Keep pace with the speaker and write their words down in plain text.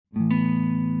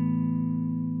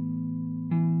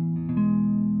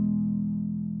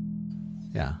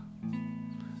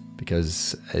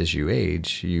because as you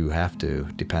age, you have to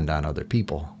depend on other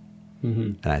people.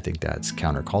 And I think that's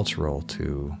countercultural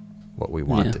to what we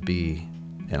want to be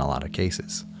in a lot of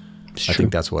cases. I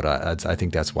think that's what I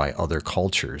think that's why other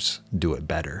cultures do it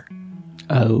better.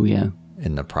 Oh, yeah.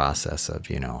 In the process of,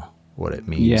 what it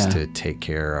means to take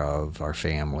care of our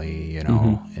family,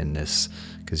 in this,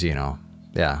 because, I'm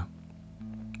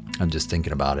just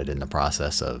thinking about it in the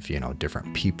process of,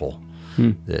 different people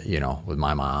that, with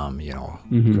my mom,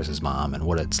 Chris's mom, and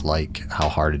what it's like, how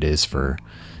hard it is for,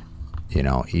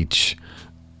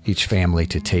 each family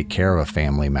to take care of a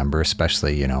family member,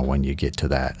 especially, when you get to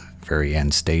that very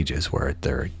end stages where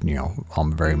they're,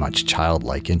 very much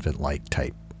childlike, infant-like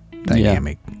type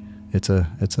dynamic. It's a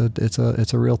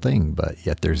real thing, but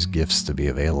yet there's gifts to be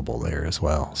available there as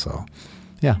well. So,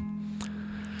 yeah.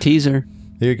 Teaser.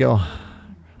 There you go.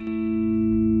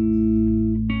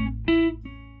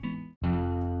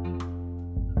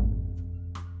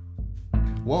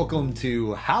 Welcome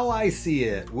to How I See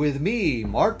It with me,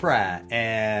 Mark Pratt,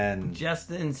 and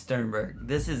Justin Sternberg.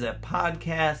 This is a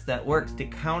podcast that works to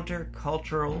counter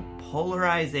cultural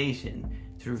polarization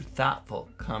through thoughtful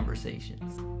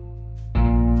conversations.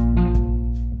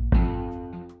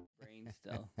 Brain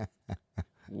still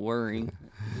worrying.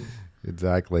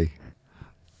 Exactly.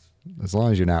 As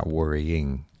long as you're not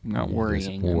worrying. Not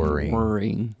worrying. Worrying.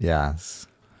 Worrying. Yes.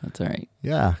 That's all right.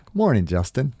 Yeah. Good morning,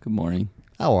 Justin. Good morning.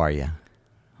 How are you?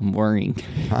 I'm worrying.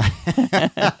 I'm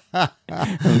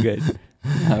good.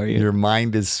 How are you? Your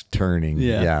mind is turning.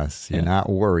 Yeah. Yes. You're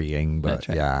not worrying, but That's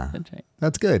right. yeah. That's right.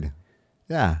 That's good.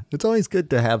 Yeah. It's always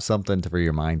good to have something for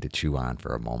your mind to chew on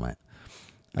for a moment.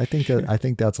 I think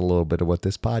that's a little bit of what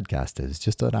this podcast is.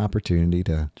 Just an opportunity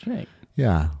to, That's right.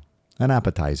 yeah, an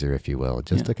appetizer, if you will,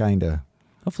 just to kind of.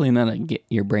 Hopefully not a get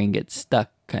your brain gets stuck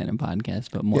kind of podcast,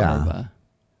 but more of a.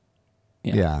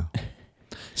 Yeah.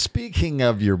 Speaking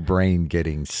of your brain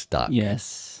getting stuck.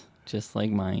 Yes. Just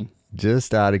like mine.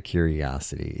 Just out of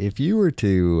curiosity, if you were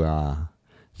to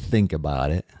think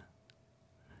about it,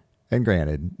 and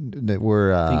granted that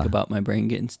we're think about my brain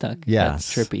getting stuck.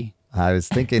 Yes, That's trippy. I was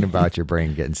thinking about your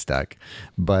brain getting stuck,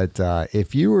 but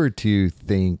if you were to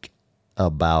think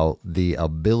about the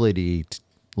ability to,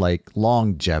 like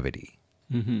longevity,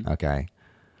 okay,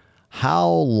 how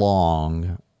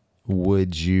long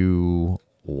would you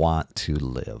want to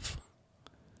live?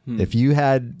 If you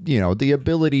had, the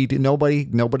ability to,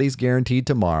 nobody's guaranteed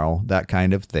tomorrow, that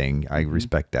kind of thing. I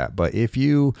respect that. But if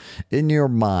you, in your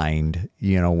mind,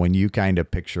 when you kind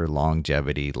of picture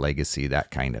longevity, legacy,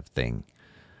 that kind of thing,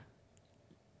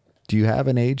 do you have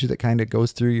an age that kind of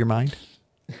goes through your mind?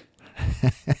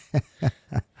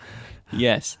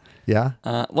 Yes. Yeah?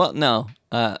 Well, no.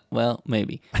 Well,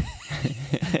 maybe.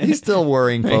 He's still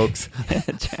worrying, folks.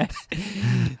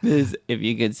 If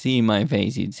you could see my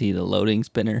face, you'd see the loading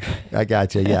spinner. I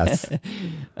gotcha, yes.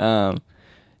 I'm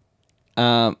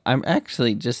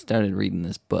actually just started reading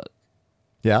this book.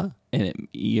 Yeah? And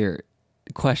your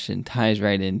question ties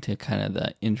right into kind of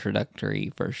the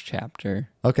introductory first chapter.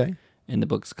 Okay. And the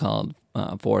book's called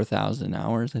 4,000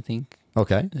 Hours, I think.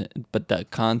 Okay. But the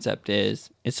concept is,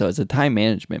 it's a time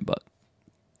management book.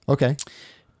 Okay.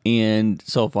 And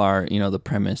so far, the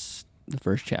premise, the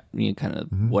first chapter, kind of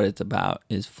what it's about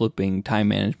is flipping time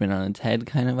management on its head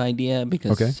kind of idea,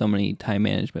 because so many time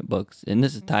management books, and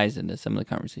this ties into some of the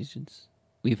conversations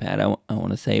we've had, I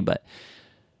want to say, but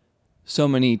so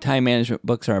many time management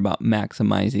books are about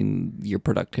maximizing your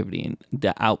productivity and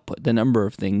the output, the number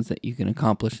of things that you can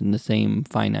accomplish in the same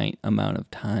finite amount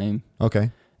of time. Okay.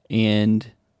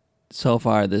 And so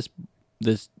far, this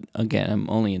again, I'm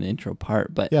only in the intro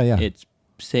part, but it's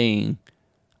saying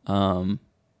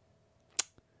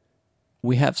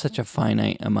we have such a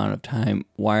finite amount of time.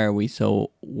 Why are we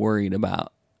so worried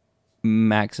about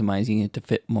maximizing it to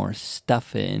fit more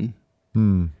stuff in?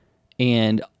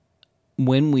 And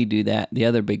when we do that, the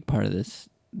other big part of this,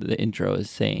 the intro is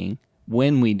saying,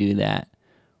 when we do that,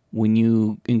 when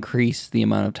you increase the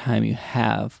amount of time you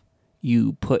have,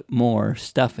 you put more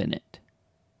stuff in it.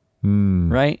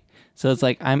 Right? So it's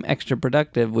like, I'm extra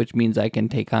productive, which means I can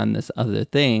take on this other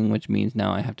thing, which means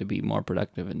now I have to be more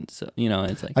productive. And so,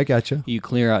 it's like, I gotcha. You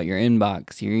clear out your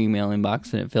inbox, your email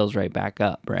inbox, and it fills right back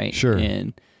up, right? Sure.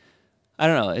 And I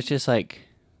don't know, it's just like,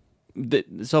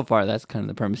 so far that's kind of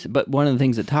the premise. But one of the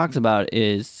things it talks about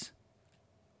is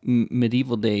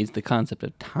medieval days, the concept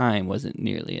of time wasn't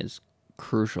nearly as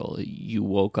crucial. You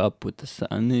woke up with the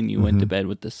sun and you went to bed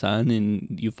with the sun,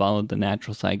 and you followed the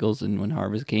natural cycles, and when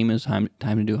harvest came, it was time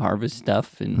to do harvest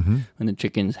stuff, and when the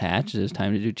chickens hatched, it was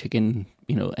time to do chicken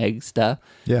egg stuff.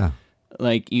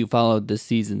 Like, you followed the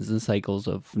seasons and cycles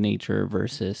of nature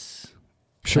versus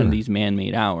Sure. these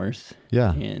man-made hours.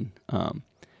 Yeah.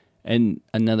 And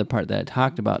another part that I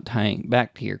talked about, tying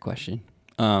back to your question,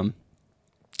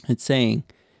 it's saying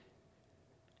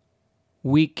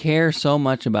we care so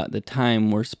much about the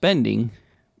time we're spending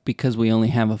because we only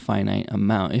have a finite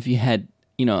amount. If you had,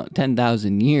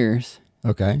 10,000 years,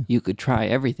 Okay. you could try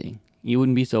everything. You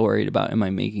wouldn't be so worried about, am I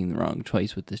making the wrong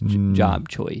choice with this job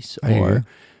choice, I hear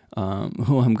or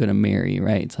who I'm going to marry,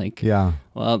 right? It's like, Yeah.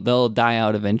 well, they'll die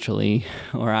out eventually,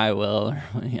 or I will, or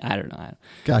I don't know.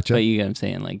 Gotcha. But you get what I'm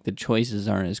saying? Like, the choices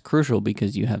aren't as crucial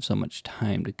because you have so much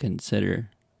time to consider,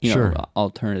 Sure.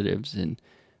 alternatives. And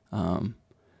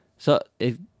so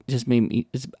it just made me,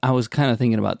 I was kind of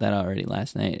thinking about that already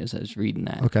last night as I was reading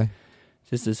that. Okay.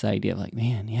 Just this idea of like,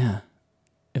 man, yeah,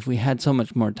 if we had so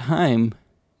much more time,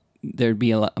 there'd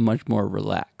be a much more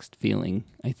relaxed feeling,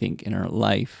 I think, in our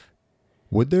life.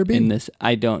 Would there be? In this,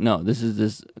 I don't know. This is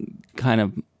this kind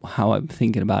of how I'm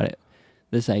thinking about it.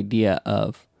 This idea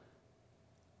of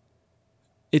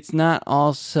it's not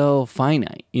all so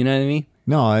finite. You know what I mean?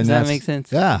 No, and Does that make sense?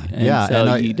 Yeah, And yeah. So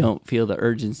and you don't feel the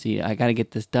urgency. I got to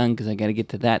get this done because I got to get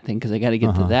to that thing because I got to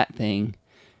get to that thing.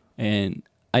 And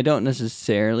I don't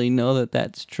necessarily know that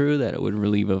that's true, that it would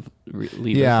relieve us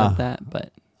of that.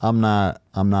 But I'm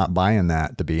not buying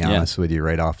that, to be honest with you,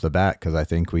 right off the bat, because I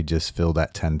think we just feel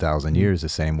that 10,000 years the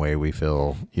same way we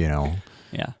feel, in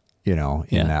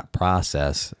that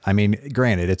process. I mean,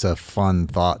 granted, it's a fun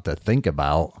thought to think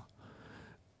about,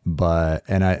 but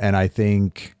and I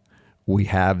think we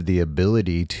have the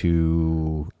ability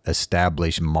to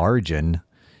establish margin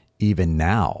even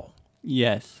now.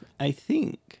 Yes, I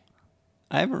think.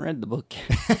 I haven't read the book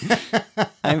yet.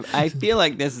 I feel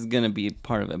like this is going to be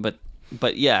part of it,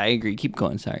 but yeah, I agree. Keep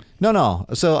going. Sorry. No.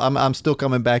 So I'm still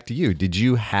coming back to you. Did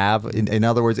you have, in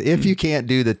other words, if you can't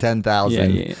do the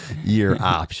 10,000 year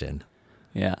option?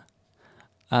 Yeah.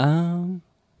 I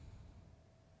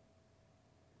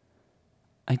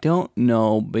don't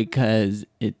know, because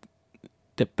it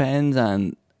depends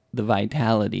on the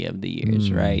vitality of the years,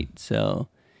 right? So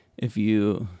if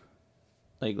you,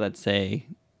 like, let's say,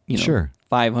 sure,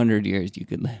 500 years you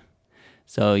could live.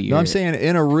 So you're... No, I'm saying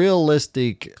in a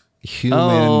realistic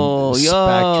human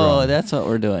spectrum. That's what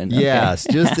we're doing. Yes,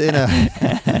 Okay. just in a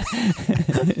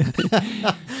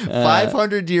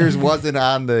 500 years wasn't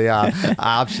on the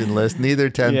option list, neither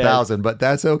 10,000, but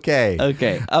that's okay.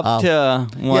 Okay, up to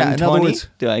 120.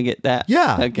 Do I get that?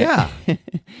 Yeah. Okay.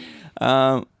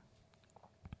 Yeah.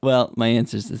 Well, my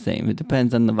answer's the same. It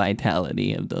depends on the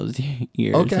vitality of those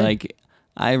years. Okay. Like,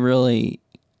 I really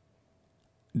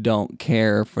don't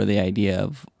care for the idea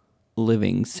of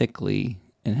living sickly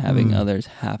and having others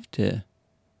have to,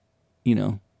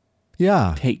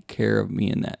 take care of me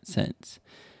in that sense.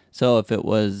 So if it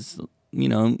was,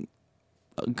 a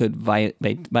good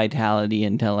vitality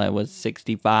until I was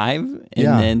 65, and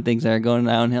then things are going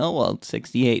downhill, well,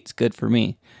 68's good for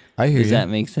me. I hear you. Does that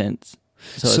make sense?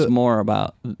 So it's more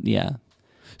about,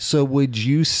 So would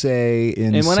you say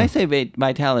And when I say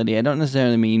vitality, I don't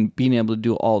necessarily mean being able to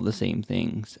do all the same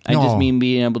things. I No. just mean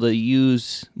being able to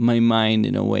use my mind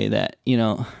in a way that,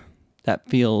 that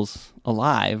feels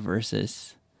alive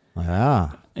versus...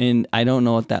 Yeah. And I don't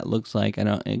know what that looks like.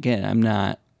 I'm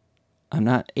not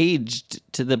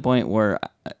aged to the point where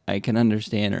I can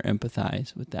understand or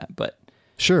empathize with that. But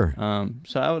Sure.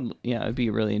 so it'd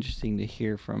be really interesting to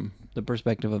hear from the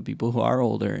perspective of people who are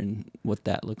older and what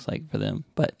that looks like for them.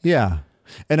 But Yeah.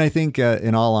 And I think,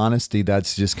 in all honesty,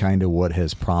 that's just kind of what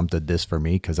has prompted this for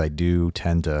me, because I do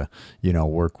tend to,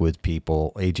 work with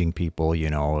people, aging people,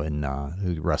 and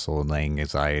who wrestle with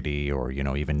anxiety or,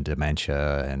 even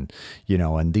dementia and,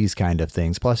 and these kind of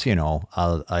things. Plus,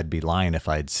 I'd be lying if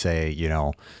I'd say,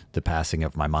 the passing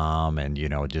of my mom and,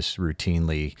 just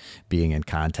routinely being in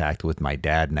contact with my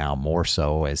dad now more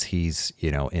so as he's,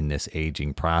 in this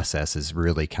aging process is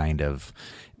really kind of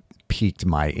piqued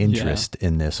my interest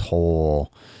in this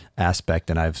whole aspect.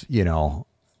 And I've,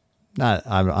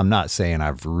 I'm not saying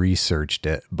I've researched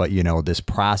it, but this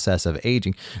process of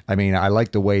aging, I mean, I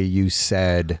like the way you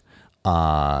said,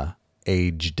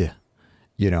 aged,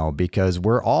 because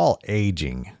we're all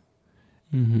aging,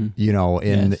 in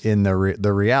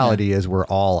the reality is we're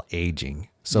all aging.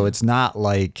 So it's not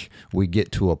like we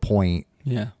get to a point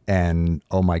and,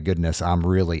 oh my goodness, I'm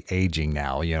really aging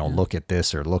now. Look at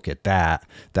this or look at that.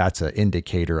 That's an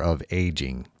indicator of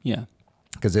aging. yeah.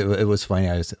 Because it was funny.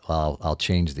 I'll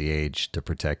change the age to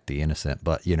protect the innocent.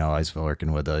 But, I was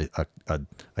working with a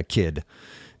kid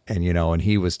and, and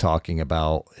he was talking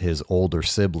about his older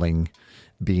sibling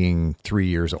being 3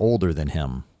 years older than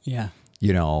him. Yeah.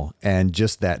 And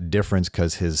just that difference,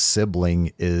 because his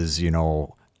sibling is,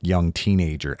 young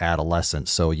teenager, adolescent.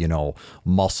 So,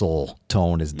 muscle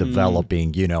tone is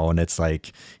developing, and it's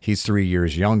like he's 3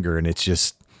 years younger, and it's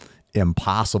just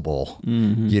impossible,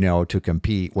 to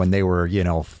compete when they were,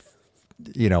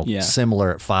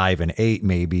 similar at 5 and 8,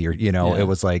 maybe, or, it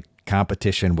was like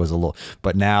competition was a little,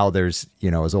 but now there's,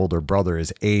 his older brother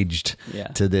is aged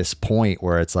to this point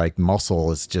where it's like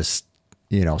muscle is just,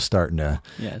 starting to.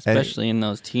 Yeah, especially in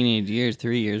those teenage years,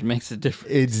 3 years makes a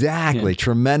difference. Exactly. Yeah.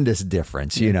 Tremendous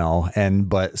difference,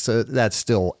 but so that's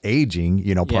still aging,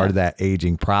 part of that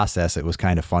aging process. It was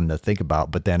kind of fun to think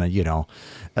about. But then,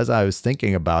 as I was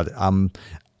thinking about it,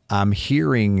 I'm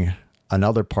hearing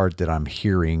another part that I'm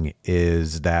hearing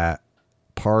is that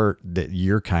part that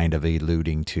you're kind of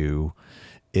alluding to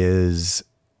is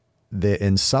that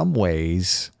in some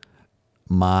ways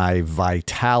my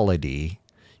vitality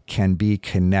can be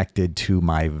connected to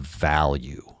my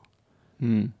value.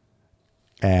 And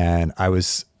I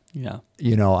was,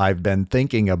 I've been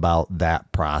thinking about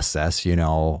that process,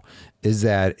 is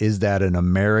that an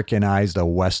Americanized, a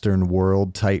Western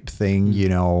world type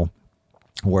thing,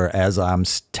 whereas I'm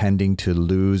tending to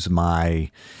lose my,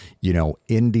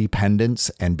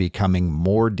 independence and becoming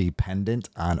more dependent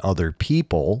on other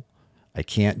people. I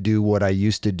can't do what I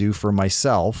used to do for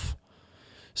myself.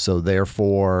 So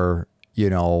therefore,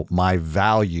 my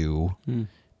value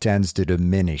tends to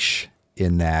diminish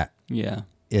in that,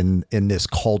 in this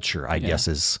culture, I guess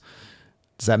does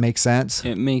that make sense?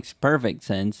 It makes perfect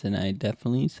sense. And I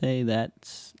definitely say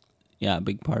that's, a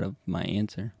big part of my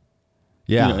answer.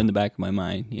 Yeah. In the back of my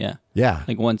mind. Yeah. Yeah.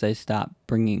 Like once I stop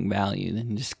bringing value,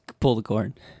 then just pull the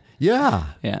cord. Yeah.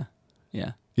 Yeah.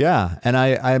 Yeah. Yeah. And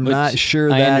I'm not sure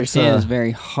that I understand it's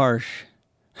very harsh.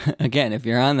 Again, if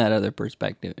you're on that other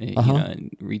perspective,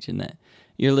 and reaching that,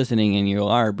 you're listening and you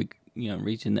are,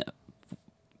 reaching that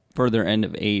further end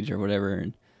of age or whatever.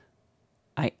 And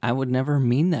I would never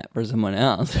mean that for someone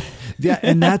else. Yeah.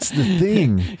 And that's the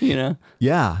thing,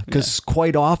 Yeah. Because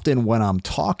quite often when I'm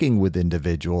talking with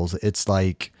individuals, it's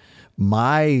like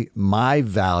my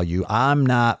value, I'm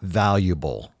not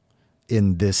valuable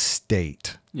in this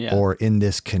state or in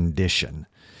this condition.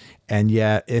 And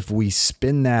yet if we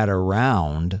spin that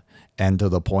around and to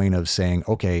the point of saying,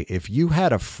 okay, if you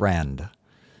had a friend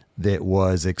that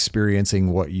was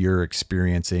experiencing what you're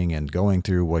experiencing and going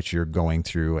through what you're going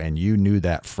through, and you knew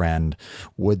that friend,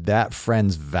 would that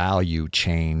friend's value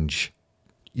change,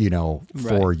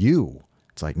 for you?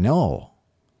 It's like, no,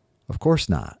 of course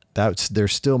not. They're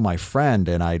still my friend,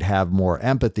 and I'd have more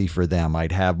empathy for them.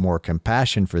 I'd have more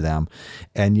compassion for them.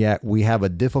 And yet we have a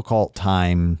difficult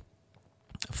time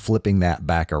flipping that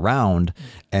back around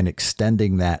and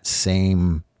extending that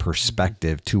same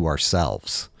perspective to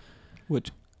ourselves.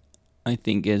 Which I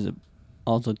think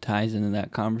also ties into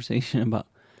that conversation about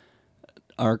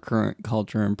our current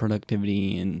culture and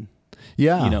productivity and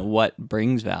what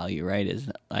brings value, right? Is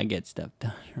I get stuff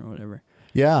done or whatever.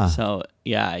 Yeah. So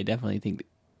I definitely think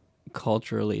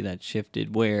culturally that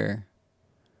shifted where,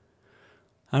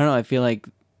 I don't know, I feel like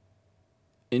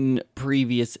in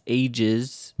previous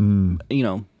ages,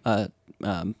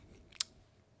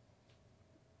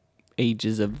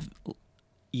 ages of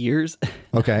years.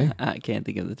 Okay. I can't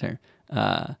think of the term.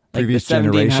 Like previous the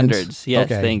 1700s. generations.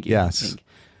 Yes, okay. thank you. Yes.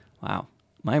 Wow.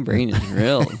 My brain is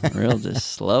real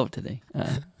just slow today.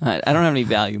 I don't have any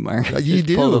value, Mark. You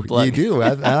Just pull the do. plug. You do.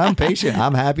 I'm patient.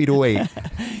 I'm happy to wait.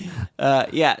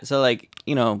 So like,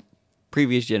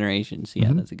 previous generations.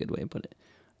 Yeah, that's a good way to put it.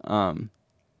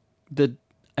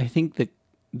 I think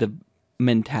the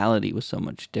mentality was so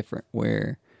much different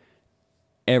where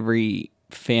every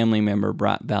family member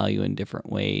brought value in different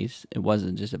ways. It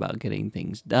wasn't just about getting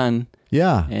things done.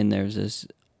 Yeah. And there's this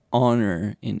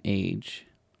honor in age,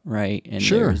 right? And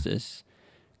sure. there's this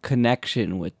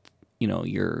connection with,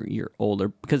 your older,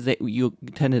 because you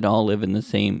tended to all live in the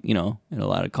same, in a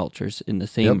lot of cultures in the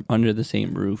same, under the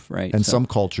same roof, right? And some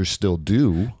cultures still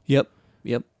do. Yep.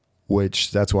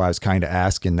 Which that's why I was kind of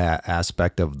asking that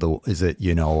aspect of is it,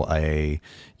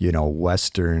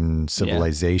 Western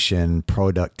civilization,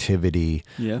 productivity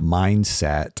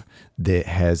mindset that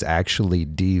has actually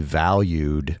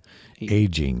devalued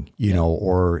aging,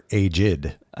 or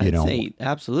aged, I'd say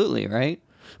absolutely, right?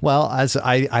 Well, as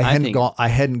I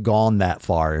hadn't gone that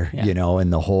far, in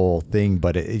the whole thing,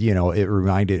 but it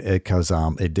reminded it because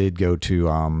it did go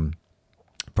to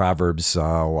Proverbs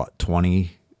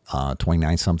 20.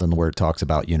 29 something, where it talks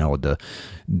about,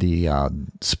 the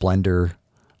splendor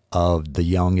of the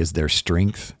young is their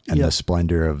strength, and the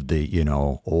splendor of the,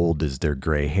 old is their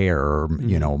gray hair, or,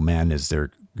 men is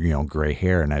their, gray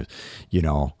hair. And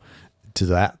to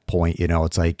that point,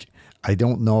 it's like, I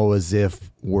don't know as if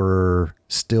we're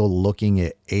still looking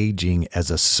at aging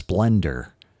as a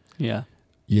splendor, Yeah.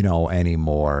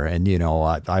 Anymore. And,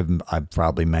 I've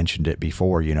probably mentioned it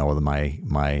before,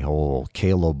 my whole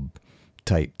Caleb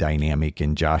type dynamic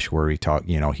in Joshua, where he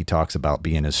talks about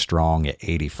being as strong at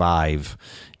 85,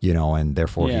 and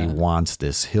therefore he wants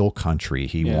this hill country.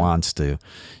 He wants to,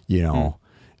 and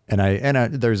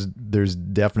there's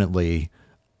definitely,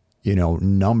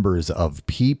 numbers of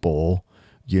people,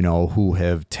 who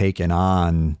have taken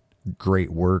on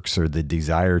great works or the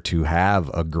desire to have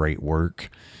a great work,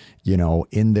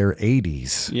 in their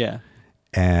 80s. Yeah.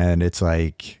 And it's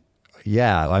like,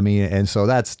 yeah, I mean, and so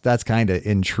that's kind of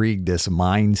intrigued this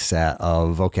mindset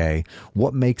of, okay,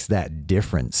 what makes that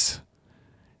difference,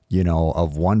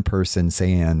 of one person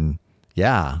saying,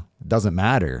 yeah, doesn't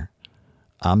matter.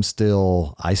 I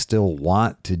still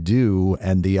want to do,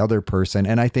 and the other person.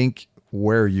 And I think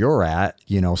where you're at,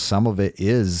 some of it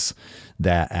is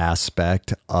that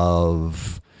aspect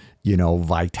of,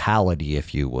 vitality,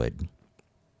 if you would.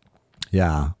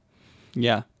 Yeah.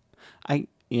 Yeah. I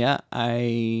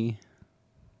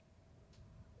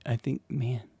think,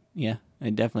 man, yeah, I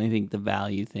definitely think the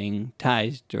value thing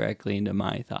ties directly into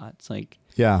my thoughts. Like,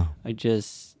 yeah, I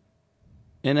don't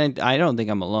think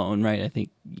I'm alone, right? I think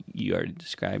you already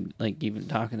described, like, even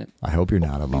talking to I hope you're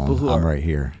not alone. I'm right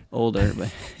here. Older, but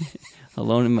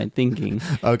alone in my thinking.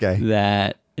 Okay.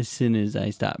 That as soon as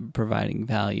I stop providing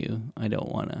value, I don't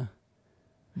want to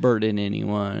burden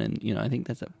anyone. And, I think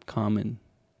that's a common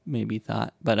maybe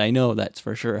thought, but I know that's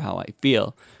for sure how I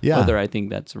feel. Yeah. Whether I think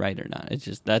that's right or not, it's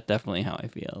just that's definitely how I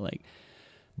feel. Like,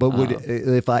 but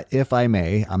if I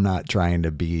may, I'm not trying to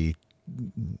be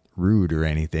rude or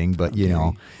anything, but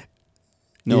no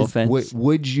offense.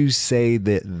 Would you say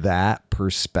that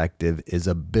perspective is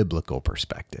a biblical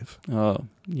perspective? Oh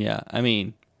yeah, I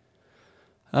mean,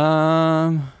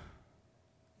 no.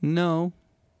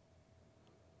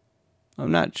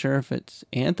 I'm not sure if it's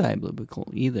anti-biblical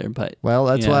either, but well,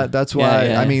 that's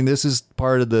why. I mean, this is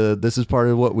part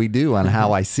of what we do on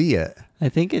how I see it. I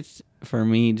think it's, for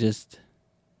me, just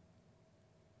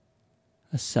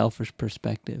a selfish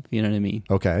perspective. You know what I mean?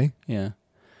 Okay. Yeah.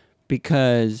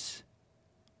 Because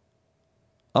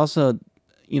also,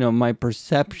 my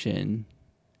perception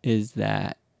is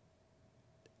that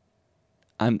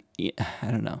I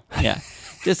don't know. Yeah.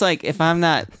 Just like if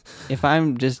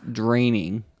I'm just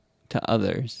draining to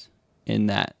others in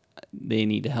that they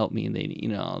need to help me and they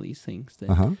need, all these things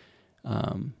that,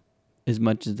 as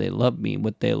much as they love me,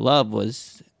 what they love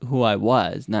was who I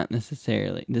was, not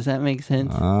necessarily. Does that make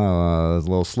sense? Oh, it's a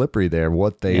little slippery there.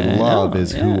 What they love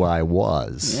is who I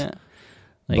was. Yeah.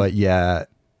 But yeah,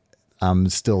 I'm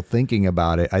still thinking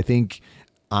about it. I think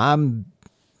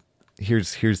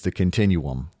here's the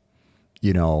continuum,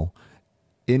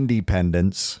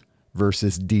 independence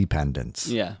versus dependence.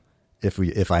 Yeah.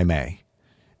 If I may.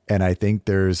 And I think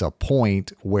there's a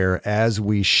point where as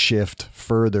we shift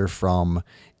further from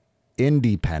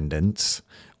independence,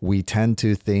 we tend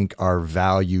to think our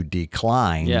value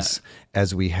declines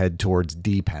as we head towards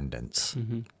dependence.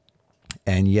 Mm-hmm.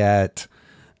 And yet,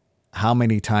 how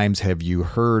many times have you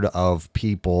heard of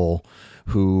people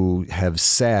who have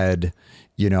said,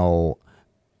 you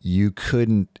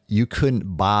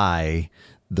couldn't buy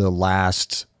the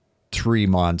last 3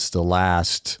 months, the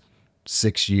last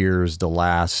 6 years, the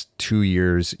last 2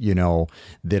 years,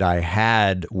 that I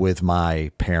had with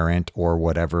my parent or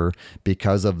whatever,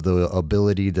 because of the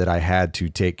ability that I had to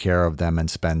take care of them and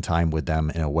spend time with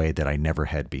them in a way that I never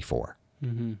had before.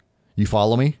 Mm-hmm. You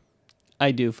follow me?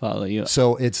 I do follow you.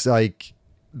 So it's like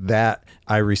that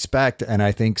I respect. And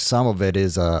I think some of it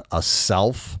is a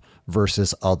self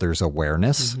versus others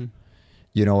awareness. Mm-hmm.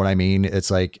 You know what I mean? It's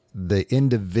like the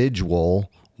individual,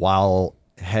 while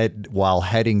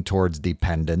heading towards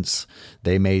dependence,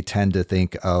 they may tend to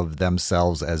think of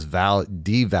themselves as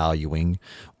devaluing,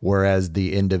 whereas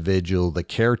the individual, the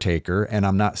caretaker, and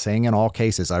I'm not saying in all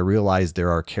cases, I realize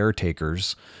there are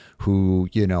caretakers who,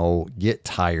 get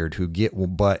tired,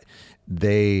 but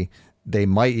they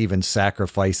might even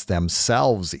sacrifice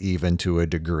themselves even to a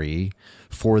degree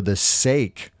for the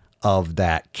sake of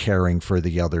that caring for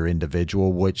the other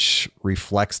individual, which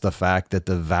reflects the fact that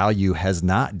the value has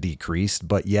not decreased,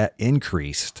 but yet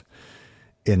increased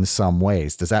in some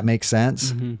ways. Does that make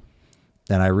sense? Mm-hmm.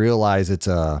 And I realize it's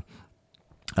a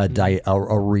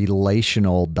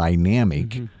relational dynamic,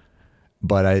 mm-hmm.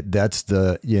 but that's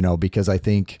because I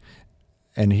think,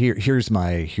 and here's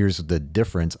the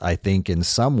difference. I think in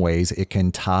some ways it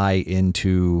can tie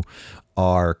into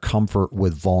our comfort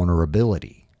with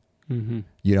vulnerability. Mm-hmm.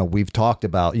 We've talked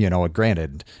about,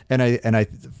 granted, and I,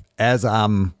 as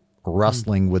I'm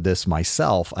wrestling with this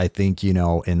myself, I think,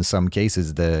 in some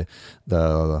cases, it's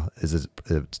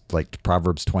like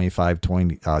Proverbs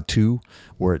 25:22,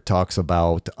 where it talks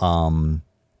about, all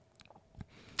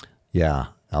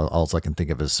I can think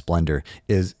of as splendor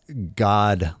is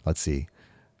God. Let's see.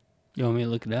 You want me to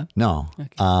look it up? No.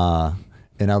 Okay.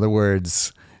 In other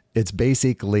words, it's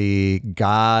basically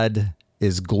God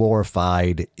is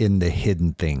glorified in the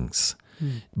hidden things.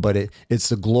 But it's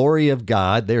the glory of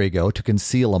God, there you go, to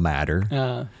conceal a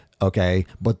matter. Okay.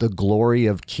 But the glory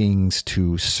of kings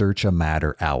to search a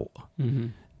matter out. Mm-hmm.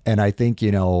 And I think,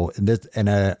 not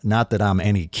that I'm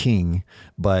any king,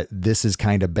 but this has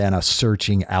kind of been a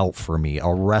searching out for me, a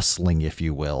wrestling, if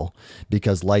you will,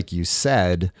 because like you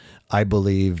said, I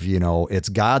believe, it's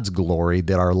God's glory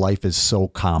that our life is so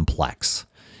complex.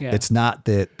 Yeah. It's not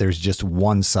that there's just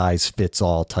one size fits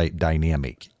all type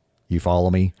dynamic. You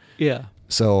follow me? Yeah.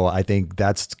 So I think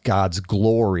that's God's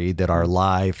glory, that our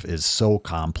life is so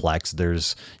complex.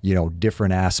 There's,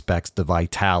 different aspects, the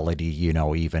vitality,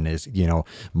 even is,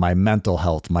 my mental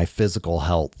health, my physical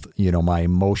health, my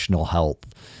emotional health,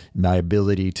 my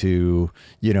ability to,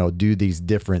 do these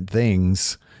different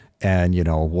things, and,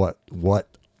 what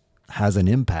has an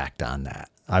impact on that.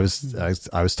 I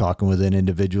was talking with an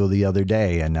individual the other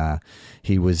day, and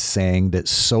he was saying that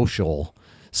social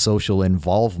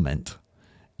involvement,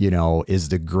 is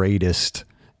the greatest,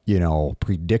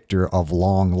 predictor of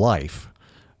long life,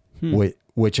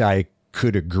 which I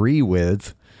could agree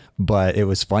with. But it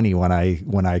was funny when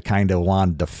I kind of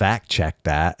wanted to fact check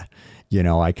that,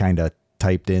 I kind of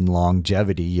typed in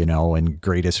longevity, and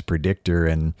greatest predictor,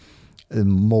 and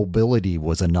mobility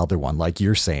was another one, like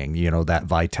you're saying, that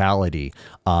vitality,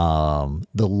 the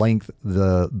length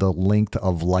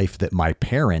of life that my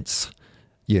parents,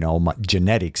 my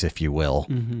genetics, if you will,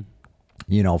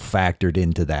 factored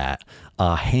into that.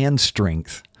 Hand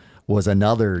strength was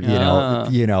another,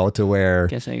 to where.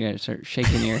 Guess I gotta start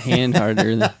shaking your hand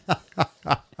harder.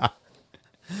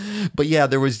 But yeah,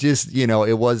 there was just,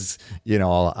 it was,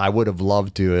 I would have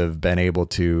loved to have been able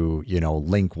to,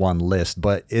 link one list,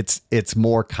 but it's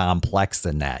more complex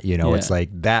than that. It's like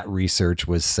that research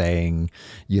was saying,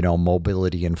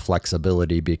 mobility and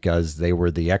flexibility because they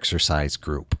were the exercise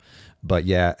group. But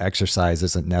yeah, exercise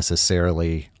isn't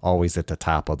necessarily always at the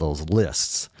top of those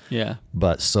lists. Yeah.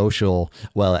 But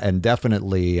and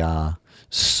definitely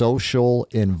social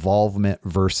involvement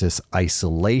versus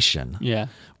isolation. Yeah.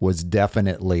 Was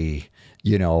definitely,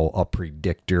 a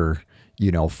predictor,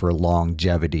 for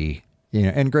longevity.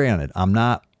 And granted, I'm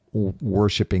not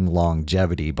worshiping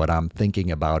longevity, but I'm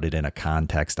thinking about it in a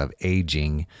context of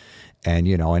aging. And,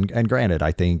 and granted,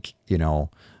 I think,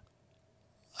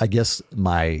 I guess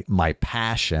my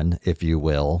passion, if you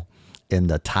will, in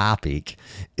the topic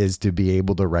is to be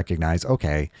able to recognize,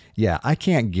 okay, yeah, I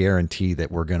can't guarantee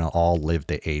that we're going to all live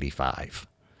to 85,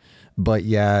 but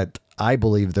yet I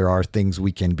believe there are things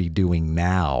we can be doing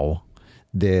now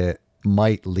that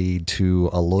might lead to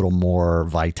a little more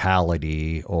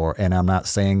vitality, and I'm not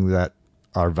saying that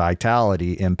our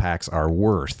vitality impacts our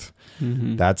worth.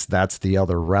 Mm-hmm. That's the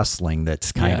other wrestling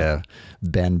that's kind of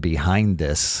been behind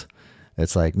this.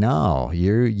 It's like, no,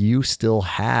 you still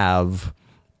have,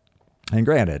 and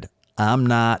granted, I'm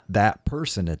not that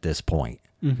person at this point.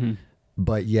 Mm-hmm.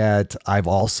 But yet I've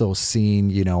also seen,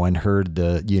 and heard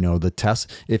the test,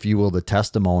 if you will, the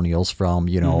testimonials from,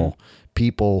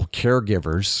 people,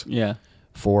 caregivers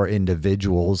for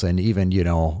individuals, and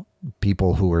even,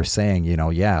 people who are saying,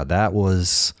 that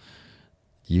was,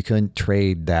 you couldn't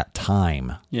trade that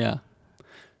time. Yeah.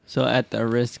 So at the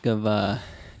risk of, how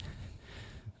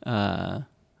do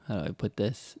I put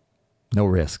this? No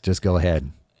risk. Just go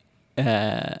ahead.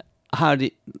 How do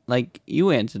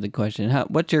you answered the question?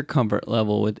 What's your comfort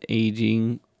level with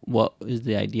aging? What is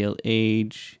the ideal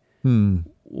age?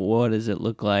 What does it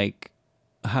look like?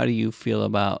 How do you feel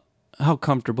about, how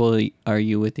comfortable are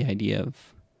you with the idea of,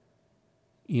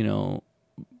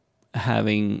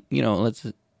 having,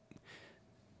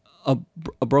 a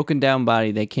broken down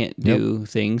body that can't do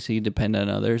things, so you depend on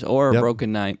others, or a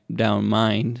broken down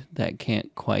mind that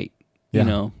can't quite,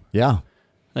 Yeah.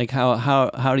 Like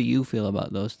how do you feel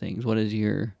about those things? What is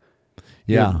your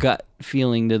gut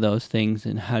feeling to those things,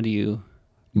 and how do you?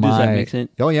 Does that make sense?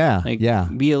 Oh yeah,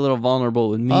 Be a little vulnerable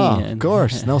with me. Oh, of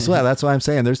course, no sweat. That's why I'm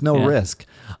saying there's no risk.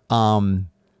 I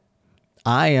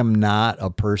am not a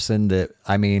person that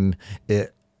I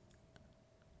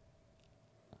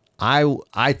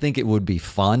think it would be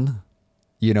fun,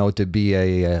 to be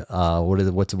a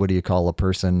what do you call a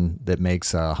person that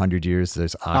makes 100 years?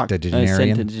 There's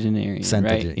octogenarian. Centenarian,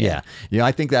 right? Yeah.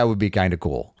 I think that would be kind of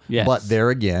cool. Yes. But there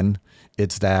again,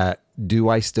 it's that, do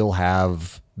I still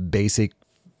have basic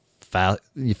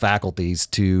faculties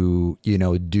to,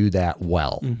 do that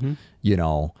well,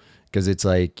 because it's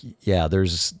like, yeah,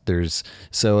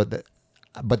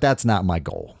 but that's not my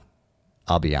goal.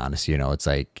 I'll be honest, it's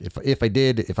like if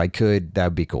I could,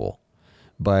 that'd be cool.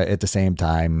 But at the same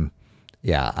time,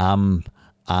 yeah,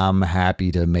 I'm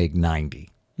happy to make 90,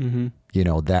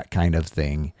 that kind of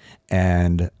thing.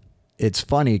 And it's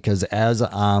funny because as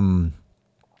I'm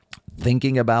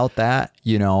thinking about that,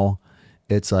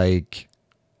 it's like,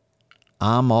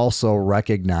 I'm also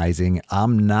recognizing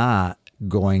I'm not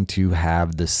going to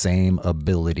have the same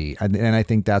ability. And I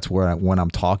think that's where when I'm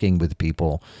talking with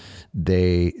people,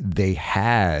 they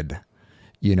had,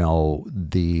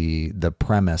 the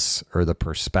premise or the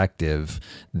perspective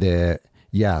that,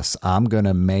 yes, I'm going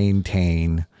to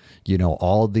maintain,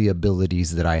 all the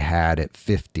abilities that I had at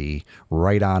 50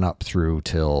 right on up through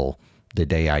till the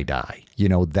day I die,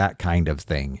 that kind of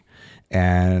thing.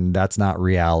 And that's not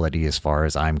reality as far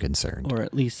as I'm concerned. Or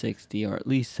at least 60 or at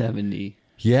least 70.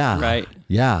 Yeah. Right.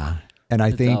 Yeah. And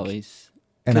I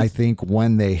think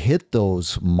when they hit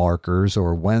those markers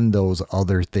or when those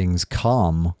other things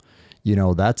come,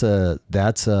 that's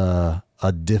a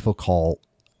difficult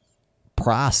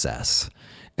process.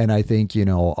 And I think,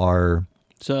 So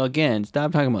again,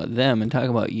 stop talking about them and talk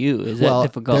about you. Is that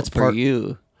difficult for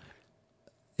you?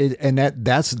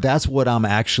 That's what I'm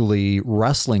actually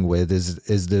wrestling with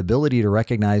is the ability to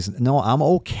recognize, no, I'm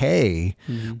okay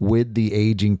with the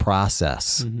aging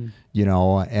process,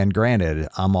 and granted,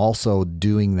 I'm also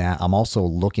doing that. I'm also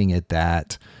looking at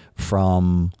that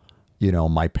from,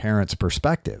 my parents'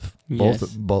 perspective. Yes.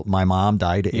 Both my mom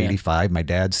died at 85. My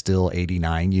dad's still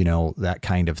 89, that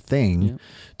kind of thing,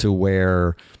 to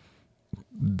where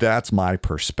that's my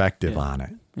perspective on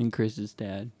it. And Chris's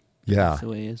dad. Yeah. That's the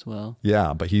way as well.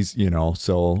 Yeah, but he's,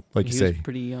 so like you say,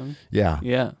 pretty young. Yeah.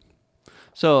 Yeah.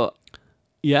 So,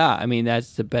 yeah, I mean,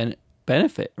 that's the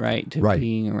benefit, right? To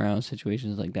being around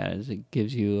situations like that is it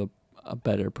gives you a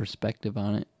better perspective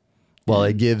on it. Well,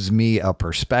 it gives me a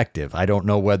perspective. I don't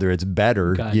know whether it's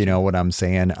better, Gotcha. You know what I'm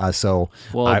saying? I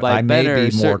may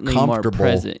be more comfortable. More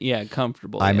present. Yeah,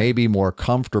 comfortable. I may be more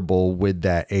comfortable with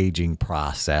that aging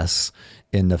process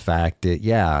in the fact that,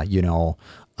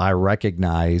 I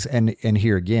recognize, and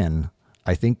here again,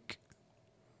 I'm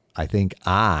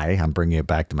bringing it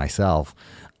back to myself.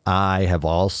 I have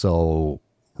also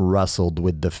wrestled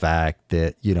with the fact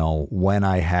that, when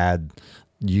I had,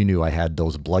 I had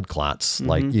those blood clots,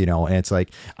 like, and it's like,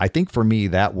 I think for me,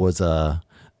 that was a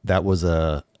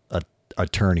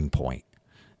turning point.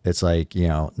 It's like,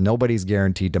 nobody's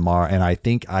guaranteed tomorrow. And I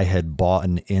think I had bought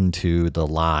into the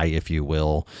lie, if you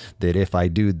will, that if I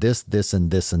do this, this, and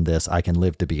this, and this, I can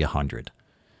live to be 100.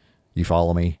 You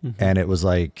follow me? Mm-hmm. And it was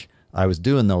like, I was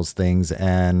doing those things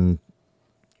and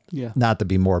not to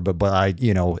be morbid, but I,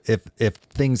 if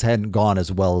things hadn't gone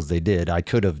as well as they did, I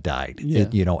could have died,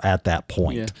 at that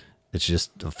point. Yeah. It's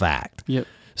just a fact. Yep.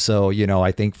 So,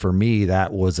 I think for me,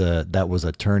 that was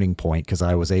a turning point because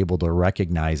I was able to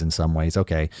recognize in some ways,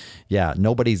 okay,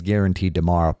 nobody's guaranteed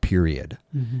tomorrow, period.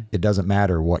 Mm-hmm. It doesn't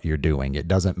matter what you're doing. It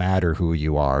doesn't matter who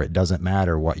you are. It doesn't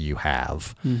matter what you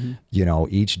have. Mm-hmm.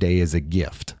 Each day is a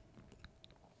gift.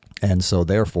 And so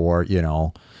therefore,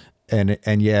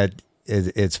 and yet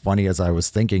it's funny as I was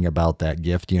thinking about that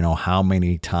gift, how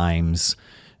many times.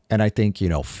 And I think,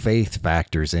 faith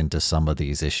factors into some of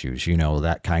these issues,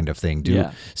 that kind of thing.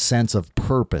 Sense of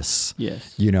purpose,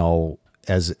 yes.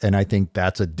 And I think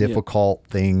that's a difficult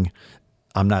thing.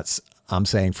 I'm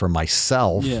saying for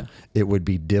myself, it would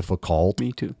be difficult.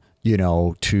 Me too.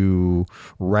 To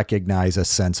recognize a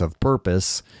sense of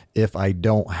purpose if I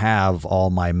don't have all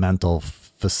my mental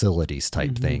facilities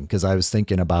type thing. Because I was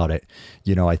thinking about it,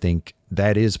 I think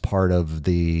that is part of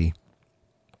the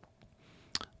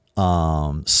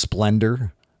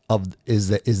splendor of is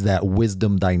that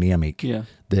wisdom dynamic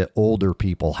that older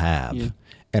people have.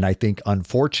 And I think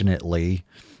unfortunately,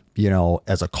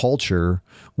 as a culture,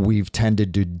 we've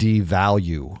tended to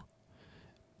devalue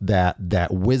that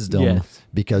wisdom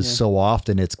because so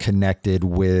often it's connected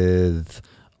with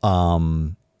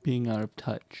being out of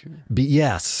touch.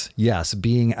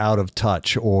 Being out of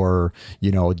touch or,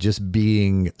 just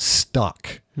being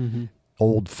stuck,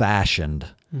 old fashioned.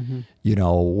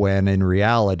 When in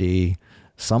reality,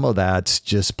 some of that's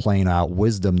just plain out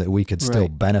wisdom that we could still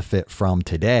benefit from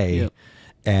today. Yep.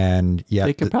 And yet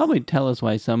they could probably tell us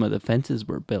why some of the fences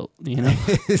were built,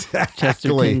 Exactly.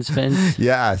 Chesterton's fence.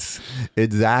 Yes,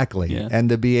 exactly. Yeah. And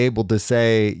to be able to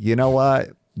say, you know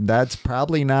what, that's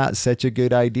probably not such a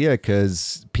good idea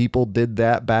because people did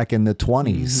that back in the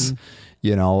 20s,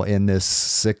 in this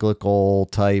cyclical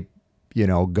type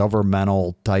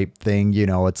governmental type thing,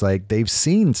 it's like they've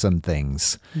seen some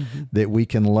things that we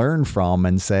can learn from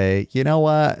and say, you know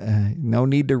what, no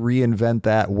need to reinvent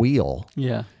that wheel.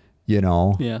 Yeah.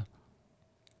 Yeah.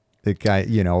 The guy,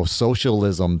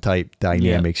 socialism type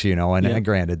dynamics, and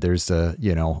granted, there's the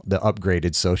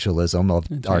upgraded socialism of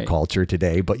our culture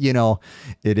today, but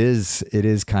it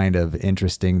is kind of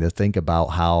interesting to think about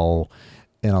how,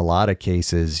 in a lot of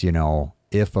cases,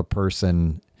 if a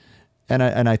person, and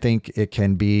I think it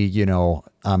can be,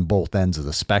 on both ends of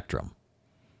the spectrum,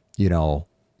 you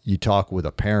talk with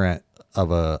a parent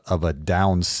of a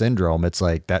Down syndrome, it's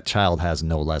like that child has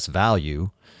no less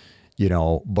value.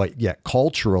 But yet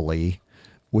culturally,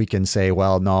 we can say,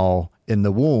 well, no, in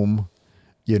the womb,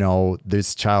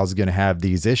 this child's going to have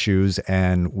these issues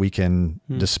and we can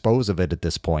dispose of it at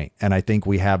this point. And I think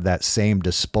we have that same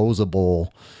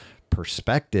disposable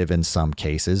perspective in some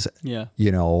cases,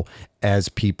 as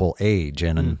people age.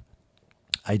 And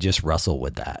I just wrestle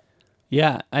with that.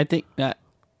 Yeah, I think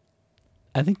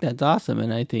that's awesome.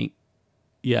 And I think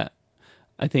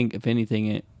if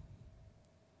anything,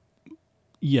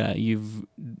 you've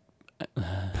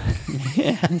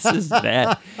this is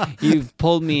bad. You've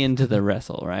pulled me into the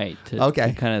wrestle, right? To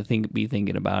kind of be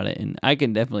thinking about it, and I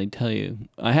can definitely tell you,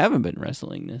 I haven't been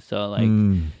wrestling this, so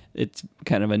it's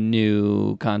kind of a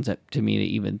new concept to me to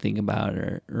even think about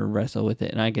or wrestle with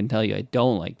it. And I can tell you, I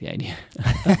don't like the idea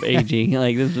of aging.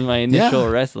 Like, this is my initial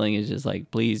wrestling is just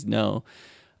like, please no.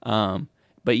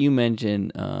 But you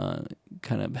mentioned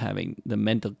kind of having the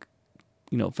mental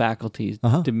faculties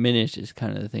diminish is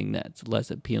kind of the thing that's less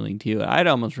appealing to you. I'd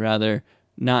almost rather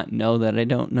not know that I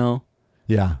don't know.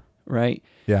 Yeah. Right?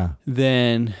 Yeah.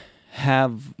 Than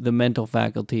have the mental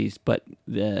faculties, but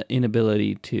the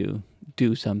inability to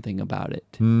do something about it.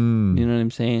 You know what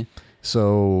I'm saying?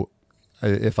 So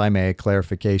if I may,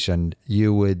 clarification,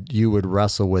 you would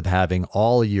wrestle with having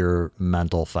all your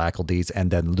mental faculties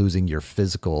and then losing your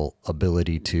physical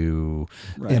ability to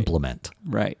implement.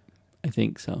 Right. I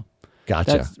think so.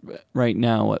 Gotcha. That's right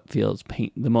now what feels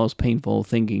the most painful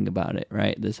thinking about it,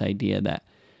 right? This idea that,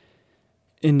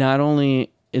 and not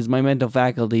only is my mental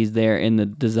faculties there in the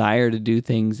desire to do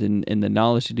things and the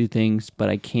knowledge to do things, but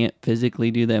I can't physically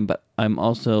do them, but I'm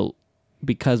also,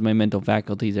 because my mental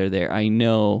faculties are there, I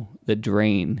know the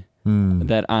drain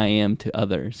that I am to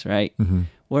others, right?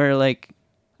 Where, like,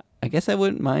 I guess I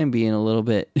wouldn't mind being a little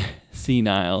bit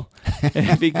senile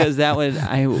because that would,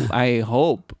 I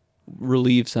hope,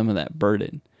 relieve some of that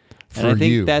burden. And I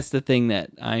think that's the thing that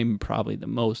I'm probably the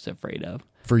most afraid of.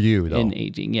 For you, though. In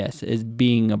aging, yes, is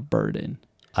being a burden.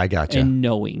 I gotcha. And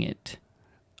knowing it.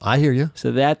 I hear you.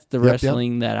 So that's the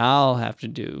wrestling that I'll have to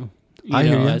do,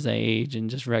 as I age, and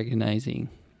just recognizing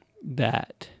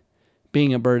that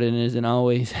being a burden isn't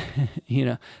always, kind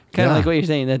of like what you're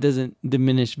saying, that doesn't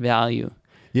diminish value.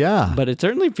 Yeah. But it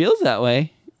certainly feels that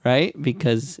way, right?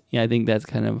 Because I think that's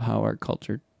kind of how our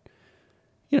culture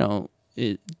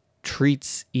it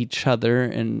treats each other,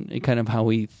 and it kind of how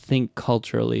we think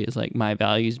culturally is like, my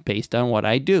values based on what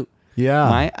I do. Yeah.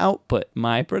 My output,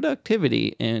 my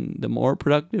productivity, and the more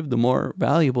productive, the more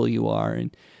valuable you are.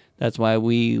 And that's why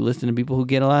we listen to people who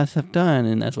get a lot of stuff done,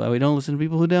 and that's why we don't listen to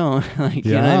people who don't.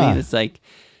 You know what I mean? It's like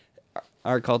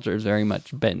our culture is very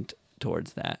much bent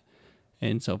towards that.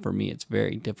 And so for me, it's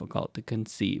very difficult to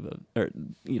conceive of, or,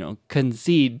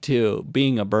 concede to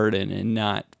being a burden and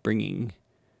not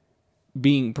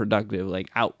being productive, like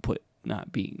output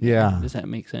not being. Yeah. Does that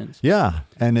make sense? Yeah.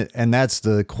 And that's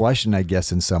the question, I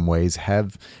guess, in some ways.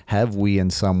 Have we in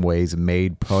some ways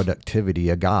made productivity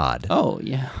a god? Oh,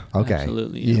 yeah. Okay.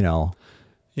 Absolutely. Yeah.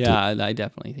 Yeah, I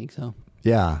definitely think so.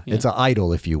 Yeah. It's an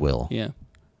idol, if you will. Yeah.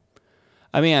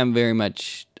 I mean, I'm very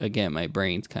much, again, my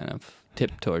brain's kind of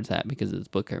tipped towards that because of this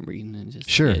book I'm reading, and just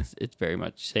it's very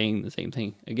much saying the same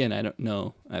thing. Again, I don't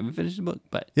know, I haven't finished the book,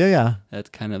 but that's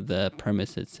kind of the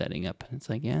premise it's setting up. And it's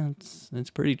like, it's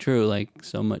pretty true. Like,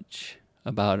 so much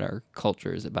about our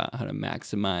culture is about how to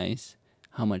maximize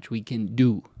how much we can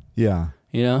do. Yeah.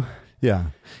 Yeah.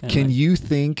 And can you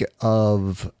think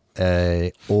of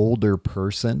a older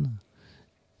person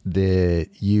that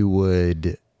you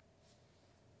would,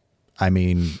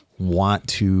 want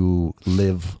to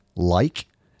live like?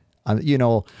 I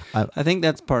think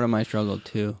that's part of my struggle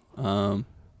too.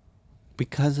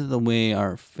 Because of the way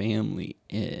our family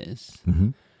is,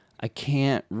 I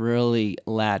can't really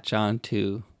latch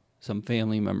onto some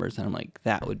family members and I'm like,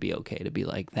 that would be okay to be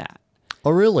like that.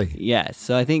 Oh, really? Yes.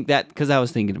 So I think that, because I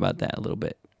was thinking about that a little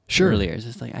bit earlier. It's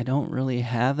just like, I don't really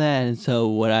have that. And so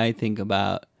what I think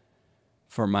about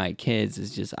for my kids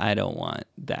is just, I don't want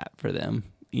that for them,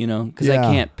 because I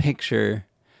can't picture,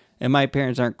 and my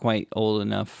parents aren't quite old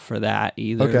enough for that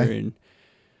either. Okay. And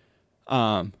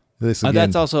This again,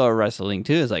 That's also a wrestling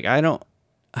too. Is like,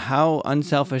 how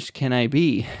unselfish can I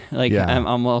be? Like, Yeah.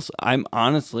 I'm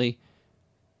honestly,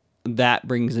 that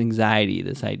brings anxiety,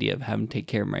 this idea of having to take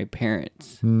care of my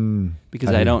parents. Because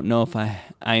I don't know if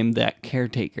I'm that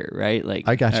caretaker, right? Like,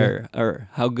 I gotcha. or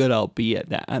how good I'll be at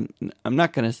that. I'm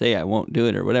not going to say I won't do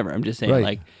it or whatever. I'm just saying, Right.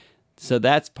 like, so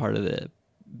that's part of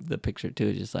the picture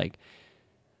too. Just like,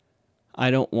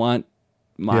 I don't want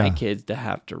my kids to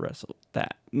have to wrestle with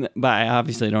that, but I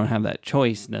obviously don't have that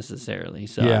choice necessarily.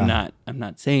 So I'm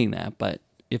not saying that, but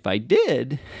if I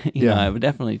did, you know, I would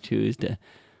definitely choose to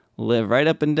live right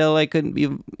up until I couldn't be,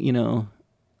 you know,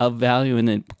 of value, and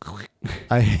then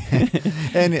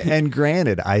and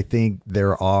granted, I think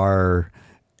there are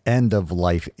end of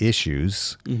life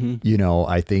issues. You know,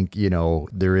 I think, you know,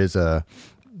 there is I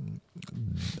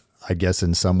guess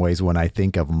in some ways when I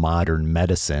think of modern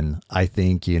medicine, I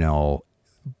think, you know,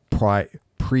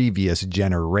 previous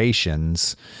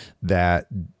generations, that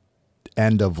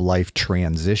end of life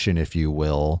transition, if you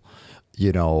will,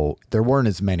 you know, there weren't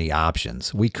as many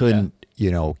options. We couldn't, you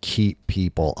know, keep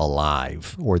people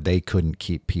alive, or they couldn't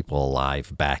keep people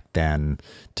alive back then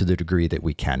to the degree that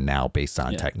we can now based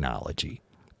on technology.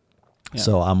 Yeah.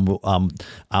 So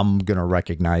I'm going to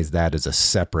recognize that as a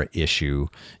separate issue,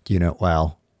 you know.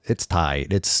 Well, it's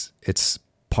tied. It's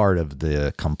part of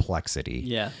the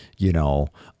complexity, you know,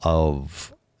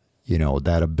 of, you know,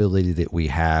 that ability that we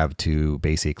have to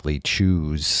basically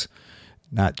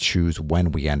not choose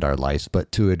when we end our lives,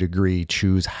 but to a degree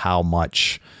choose how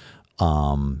much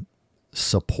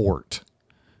support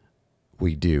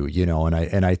we do, you know.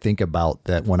 And I think about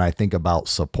that when I think about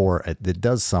support, it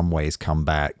does some ways come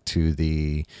back to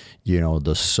the, you know,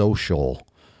 the social,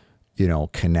 you know,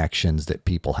 connections that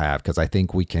people have, because I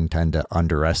think we can tend to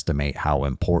underestimate how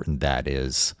important that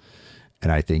is.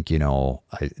 And I think, you know,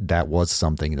 that was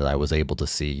something that I was able to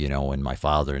see, you know, in my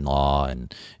father-in-law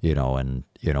and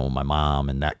my mom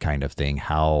and that kind of thing,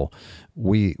 how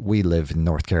we live in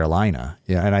North Carolina.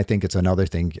 Yeah. And I think it's another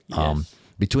thing,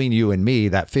 between you and me,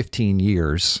 that 15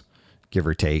 years, give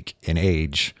or take, in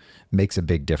age makes a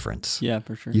big difference. Yeah,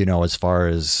 for sure. You know, as far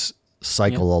as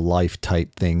cycle of life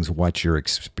type things, what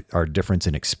our difference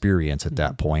in experience at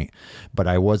that point. But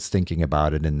I was thinking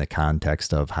about it in the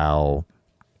context of how,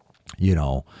 you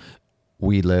know,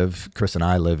 Chris and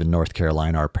I live in North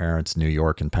Carolina, our parents, New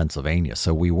York and Pennsylvania.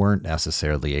 So we weren't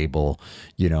necessarily able,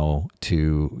 you know,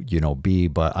 to, you know,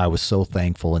 but I was so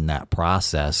thankful in that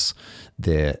process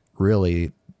that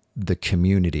really the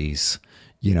communities,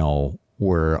 you know,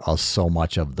 were so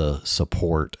much of the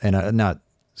support. And I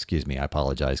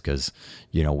apologize, because,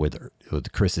 you know,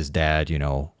 with Chris's dad, you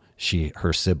know,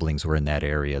 her siblings were in that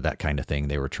area, that kind of thing.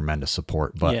 They were tremendous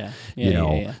support, but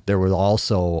there was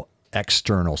also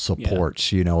external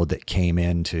supports, you know, that came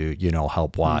in to, you know,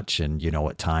 help watch and, you know,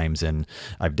 at times. And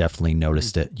I've definitely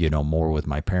noticed it, you know, more with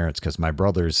my parents, because my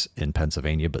brother's in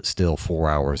Pennsylvania, but still 4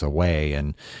 hours away.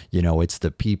 And, you know, it's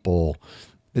the people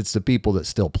that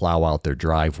still plow out their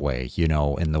driveway, you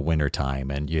know, in the wintertime.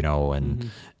 And, you know,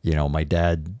 you know, my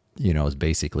dad, you know, is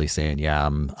basically saying, yeah,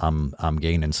 I'm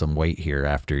gaining some weight here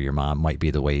after your mom. Might be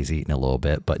the way he's eating a little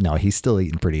bit, but no, he's still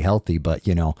eating pretty healthy, but,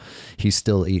 you know, he's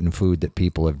still eating food that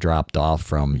people have dropped off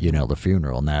from, you know, the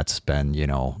funeral. And that's been, you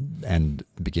know, end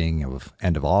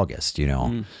of August, you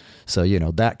know. So, you know,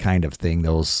 that kind of thing,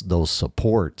 those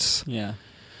supports. Yeah.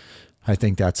 I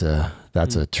think that's a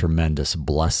tremendous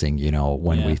blessing, you know,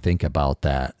 when we think about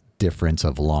that difference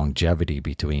of longevity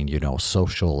between, you know,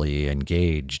 socially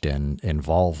engaged and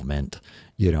involvement,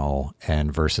 you know,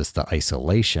 and versus the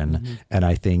isolation. And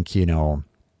I think, you know,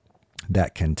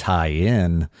 that can tie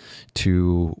in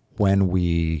to when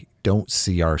we don't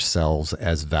see ourselves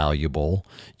as valuable,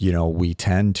 you know, we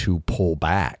tend to pull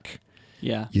back,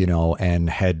 you know, and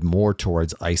head more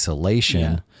towards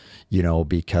isolation, you know,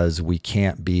 because we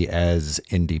can't be as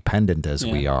independent as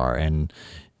we are. And,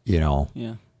 you know,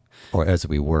 or as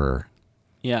we were.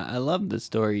 Yeah, I love the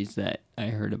stories that I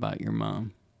heard about your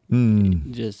mom.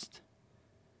 Just,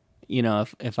 you know,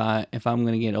 if I'm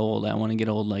gonna get old, I want to get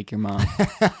old like your mom.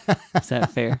 Is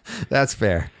that fair? That's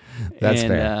fair. That's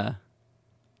fair.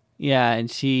 Yeah, and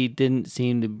she didn't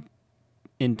seem to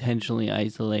intentionally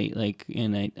isolate. Like,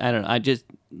 and I don't know. I just,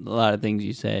 a lot of things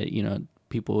you said, you know,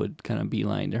 people would kind of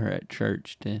beeline to her at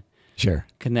church to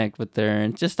connect with her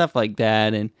and just stuff like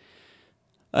that. And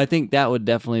I think that would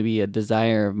definitely be a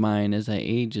desire of mine as I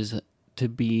age, is to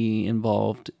be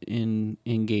engaged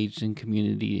in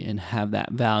community and have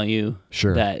that value.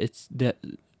 That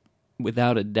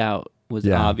without a doubt was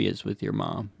obvious with your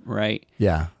mom, right?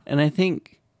 Yeah. And I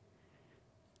think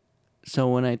So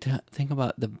when I think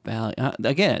about the value,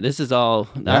 again, this is all.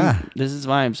 Yeah. This is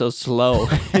why I'm so slow.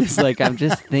 It's like I'm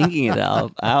just thinking it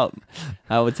all out.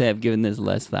 I would say I've given this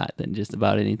less thought than just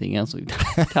about anything else we've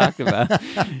talked about,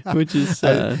 which is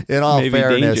in all maybe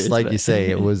fairness, dangerous, like but- you say,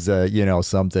 it was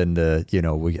something to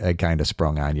we kind of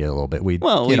sprung on you a little bit. We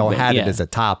had it as a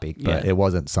topic, but it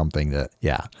wasn't something that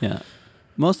Yeah.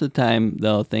 Most of the time,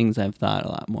 though, things I've thought a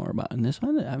lot more about. And this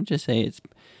one, I would just say it's.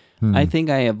 I think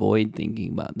I avoid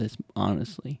thinking about this,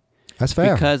 honestly. That's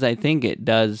fair. Because I think it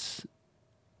does,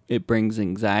 it brings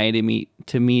anxiety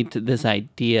to this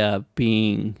idea of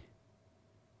being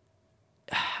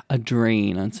a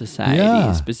drain on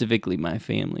society, specifically my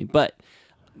family. But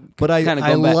I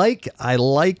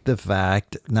like the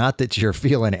fact, not that you're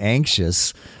feeling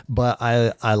anxious, but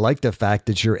I like the fact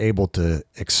that you're able to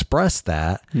express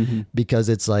that because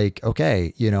it's like,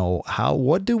 okay,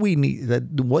 what do we need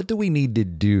to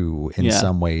do in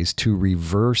some ways to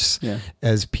reverse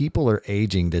as people are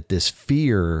aging, that this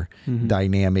fear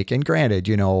dynamic, and granted,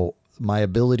 my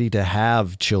ability to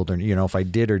have children, if I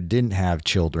did or didn't have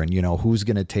children, who's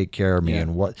going to take care of me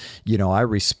and what, I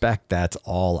respect that's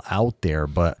all out there.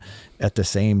 But at the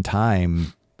same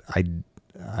time,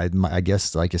 I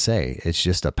guess, like I say, it's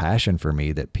just a passion for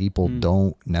me that people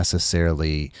don't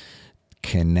necessarily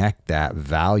connect that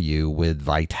value with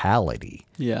vitality.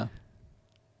 Yeah.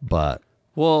 But,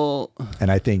 and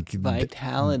I think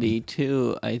vitality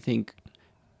too, I think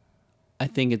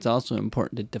it's also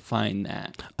important to define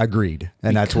that. Agreed.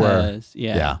 And that's where,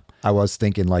 I was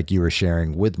thinking, like you were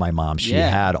sharing with my mom, she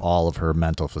had all of her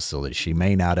mental facilities. She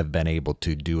may not have been able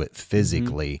to do it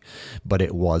physically, but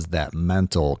it was that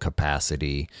mental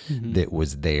capacity that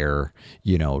was there,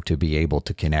 to be able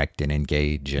to connect and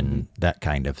engage and that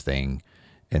kind of thing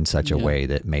in such a way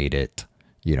that made it,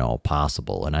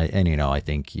 possible. And I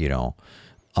think,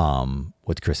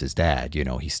 with Chris's dad,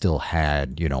 he still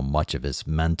had, much of his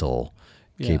mental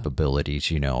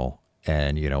capabilities,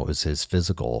 and, it was his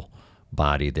physical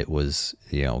body that was,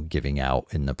 giving out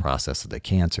in the process of the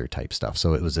cancer type stuff.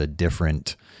 So it was a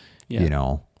different,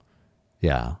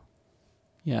 Yeah,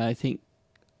 I think,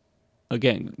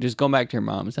 again, just going back to her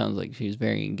mom, it sounds like she was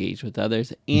very engaged with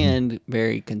others and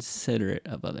very considerate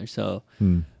of others. So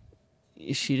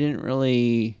she didn't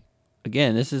really,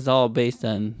 again, this is all based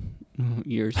on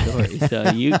your story.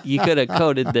 So you could have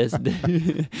coded this,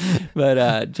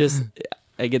 but just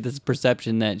I get this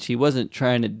perception that she wasn't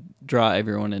trying to draw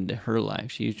everyone into her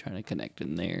life. She was trying to connect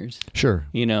in theirs. Sure.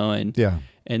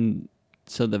 And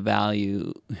so the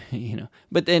value,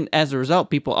 but then as a result,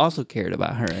 people also cared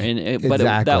about her, but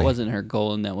that wasn't her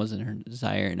goal and that wasn't her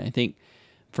desire. And I think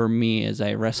for me, as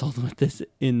I wrestled with this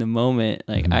in the moment,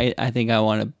 like I think I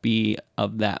want to be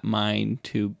of that mind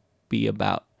to be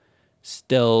about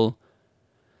still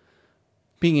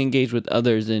being engaged with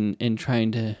others and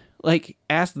trying to like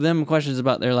ask them questions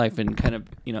about their life and kind of,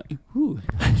 I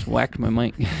just whacked my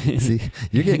mic. See,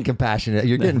 you're getting compassionate.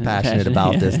 You're getting passionate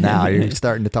about this now. You're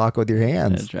starting to talk with your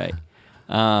hands. That's right.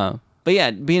 But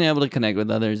yeah, being able to connect with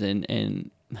others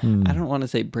and I don't want to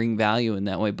say bring value in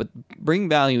that way, but bring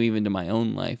value even to my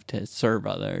own life to serve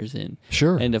others and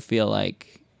and to feel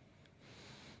like,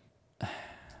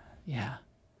 yeah.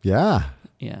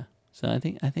 So I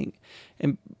think,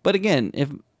 but again,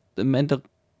 if the mental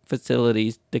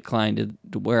facilities decline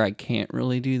to where I can't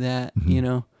really do that,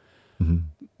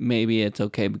 maybe it's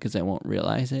okay because I won't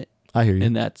realize it. I hear you.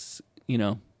 And that's,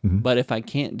 but if I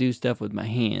can't do stuff with my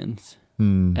hands,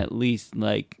 at least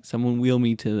like someone wheel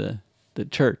me to the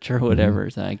church or whatever,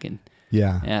 so I can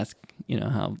ask,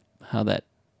 how that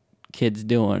kid's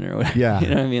doing or whatever. You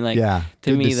know what I mean? Like,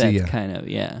 to me, that's kind of,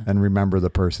 And remember the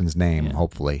person's name,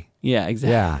 hopefully. Yeah,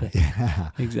 exactly.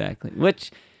 Exactly. Which,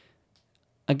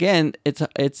 again, it's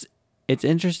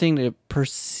interesting to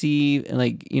perceive,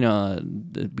 like,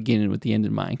 the beginning with the end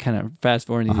in mind, kind of fast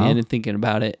forwarding to the end and thinking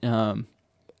about it.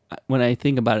 When I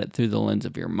think about it through the lens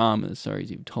of your mom and the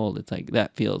stories you've told, it's like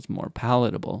that feels more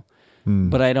palatable.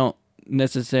 But I don't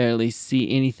necessarily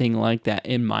see anything like that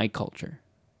in my culture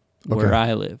where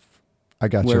I live. I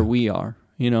got where you. we are,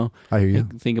 I hear you.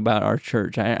 Think about our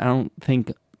church. I don't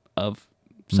think of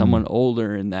someone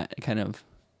older in that kind of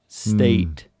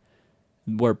state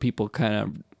where people kind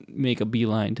of make a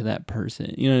beeline to that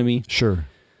person. You know what I mean? Sure.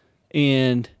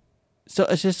 And so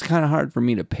it's just kind of hard for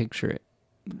me to picture it.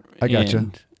 I got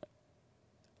you.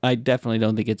 I definitely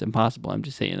don't think it's impossible. I'm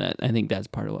just saying that I think that's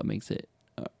part of what makes it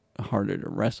harder to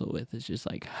wrestle with. It's just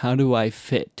like, how do I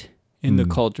fit in the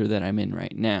culture that I'm in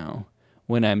right now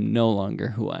when I'm no longer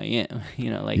who I am?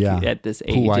 At this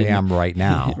age. Who I am right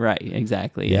now. Right,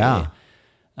 exactly. Yeah.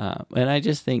 And I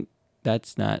just think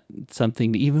that's not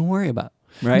something to even worry about,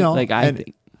 right? No, I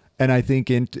think. And I think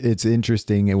it's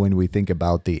interesting when we think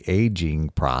about the aging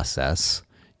process,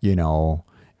 you know,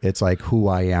 it's like who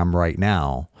I am right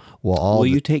now. Well, will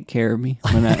you take care of me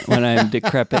when I'm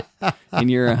decrepit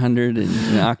and you're 100 and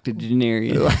an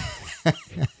octogenarian?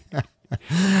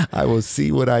 I will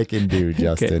see what I can do,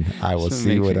 Justin. Okay. I will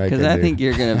see what I can do. Because I think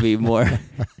you're going to be more.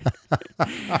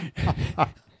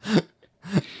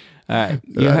 All right.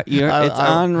 It's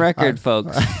on record,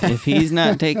 folks. If he's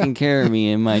not taking care of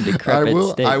me in my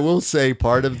decrepit state. I will say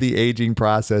part of the aging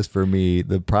process for me,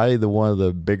 probably one of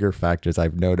the bigger factors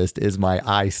I've noticed is my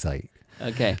eyesight.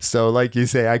 Okay. So like you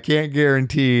say, I can't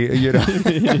guarantee, you know.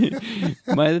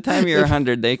 By the time you're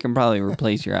 100, they can probably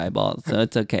replace your eyeballs. So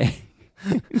it's okay.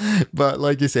 But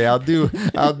like you say, I'll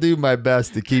do my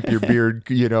best to keep your beard,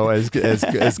 you know, as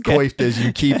coiffed as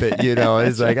you keep it. You know,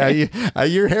 it's like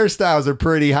your hairstyles are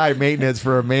pretty high maintenance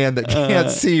for a man that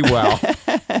can't see well.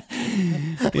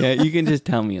 Yeah, you can just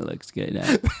tell me it looks good.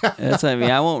 That's what I mean.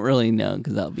 I won't really know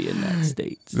because I'll be in that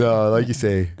state. So, like you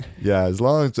say, yeah. As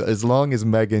long as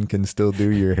Megan can still do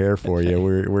your hair for you,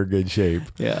 we're good shape.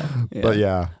 Yeah. But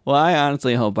yeah. Well, I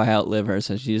honestly hope I outlive her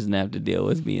so she doesn't have to deal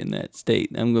with me in that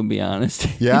state. I'm gonna be honest.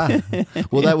 Yeah.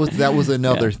 Well, that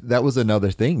was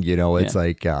another thing. You know, it's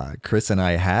like Chris and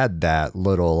I had that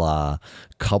little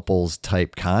couples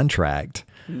type contract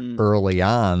early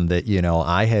on that, you know,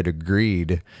 I had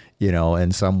agreed, you know,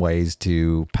 in some ways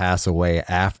to pass away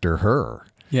after her.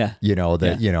 Yeah. You know,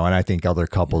 you know, and I think other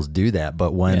couples do that.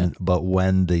 But when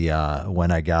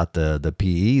when I got the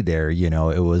PE there, you know,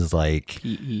 it was like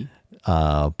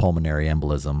pulmonary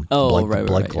embolism.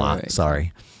 Blood clot. Right.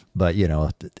 Sorry. But you know,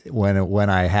 when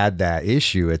I had that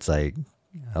issue, it's like,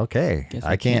 okay,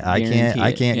 I can't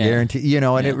guarantee, you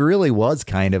know, and it really was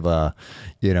kind of a,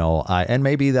 you know, and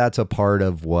maybe that's a part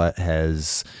of what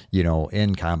has, you know,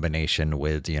 in combination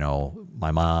with, you know,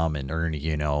 my mom and Ernie,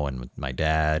 you know, and my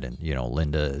dad and, you know,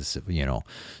 Linda is, you know,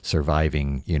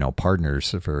 surviving, you know,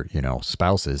 partners for, you know,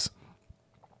 spouses.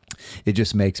 It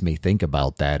just makes me think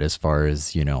about that as far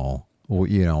as, you know,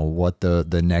 what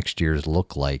the next years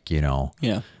look like, you know.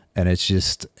 Yeah. And it's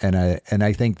just, and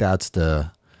I think that's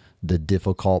the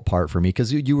difficult part for me,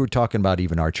 because you were talking about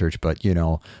even our church, but you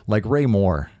know, like Ray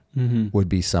Moore would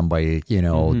be somebody, you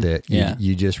know, that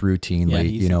you just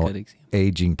routinely, you know,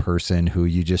 aging person who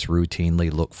you just routinely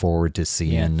look forward to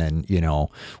seeing. And, you know,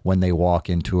 when they walk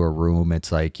into a room,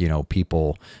 it's like, you know,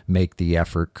 people make the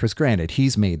effort, because granted,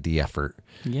 he's made the effort.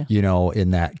 Yeah. You know,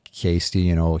 in that case,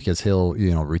 you know, because he'll,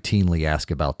 you know, routinely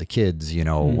ask about the kids, you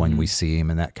know, when we see him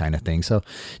and that kind of thing. So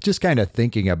just kind of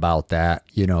thinking about that,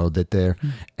 you know, that there.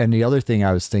 And the other thing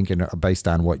I was thinking, based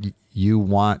on what you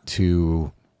want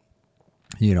to,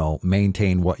 you know,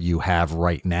 maintain what you have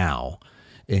right now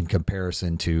in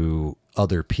comparison to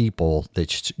other people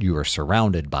that you are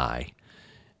surrounded by,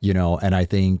 you know. And I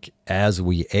think as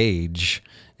we age,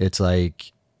 it's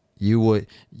like,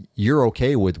 you're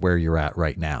okay with where you're at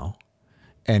right now.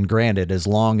 And granted, as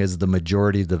long as the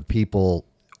majority of the people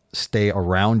stay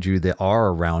around you that are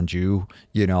around you,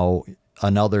 you know,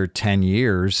 another 10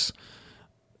 years,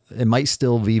 it might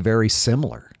still be very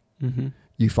similar.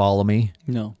 You follow me?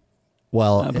 No.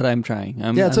 Well, but I'm trying.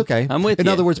 It's okay. I'm with you. In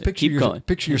other words,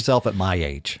 picture yourself at my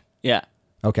age. Yeah.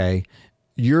 Okay.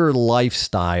 Your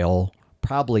lifestyle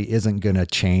probably isn't going to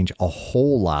change a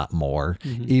whole lot more,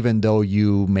 even though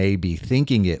you may be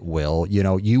thinking it will. You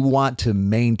know, you want to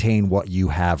maintain what you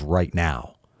have right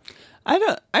now.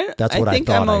 That's what I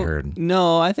thought I heard.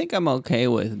 No, I think I'm okay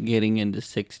with getting into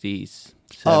 60s,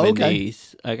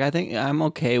 70s. Like, I think I'm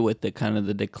okay with the kind of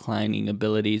the declining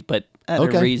abilities, but at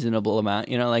a reasonable amount.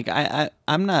 You know, like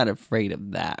I'm not afraid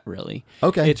of that, really.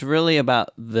 Okay. It's really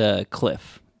about the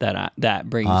cliff that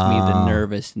brings me the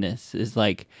nervousness. Is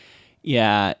like,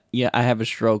 I have a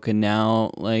stroke, and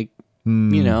now, like,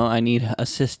 you know, I need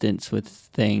assistance with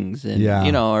things, and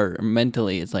you know, or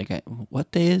mentally, it's like,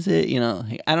 what day is it? You know,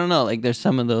 I don't know. Like, there's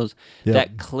some of those.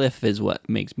 That cliff is what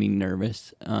makes me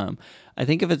nervous. I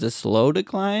think if it's a slow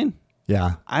decline,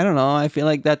 I don't know. I feel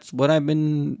like that's what I've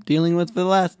been dealing with for the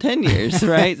last 10 years,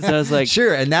 right? So it's like,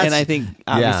 sure, and I think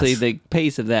obviously the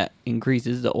pace of that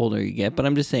increases the older you get. But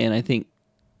I'm just saying,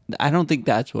 I don't think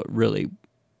that's what really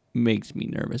makes me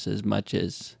nervous as much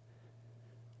as,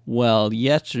 well,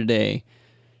 yesterday,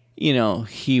 you know,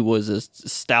 he was a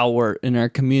stalwart in our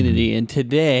community, and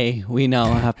today we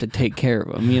now have to take care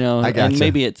of him, you know. And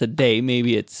maybe it's a day,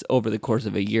 maybe it's over the course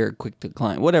of a year, quick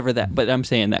decline, whatever that. But I'm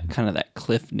saying that kind of that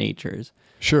cliff nature is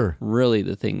really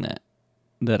the thing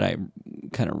that I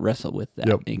kind of wrestle with, that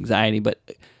anxiety. But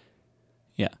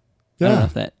I don't know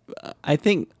if that. I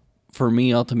think for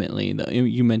me, ultimately,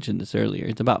 you mentioned this earlier,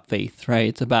 it's about faith, right?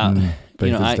 It's about,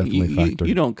 Faith is definitely a factor.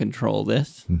 you don't control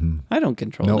this. I don't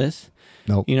control Nope. this.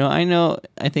 Nope.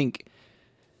 I think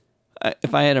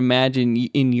if I had imagined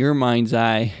in your mind's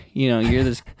eye, you're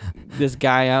this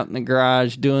guy out in the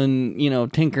garage doing,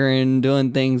 tinkering,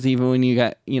 doing things, even when you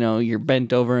got, you're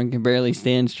bent over and can barely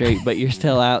stand straight, but you're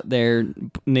still out there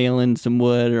nailing some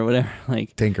wood or whatever.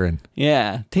 Like Tinkering.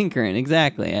 Yeah, tinkering.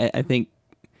 Exactly. I think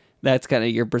that's kind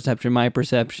of your perception. My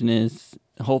perception is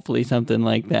hopefully something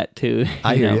like that too.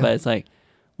 I hear you. But it's like,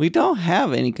 we don't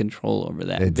have any control over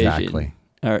that Exactly. vision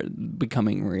or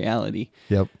becoming reality.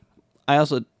 Yep.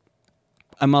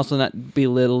 I'm also not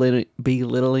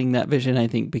belittling that vision. I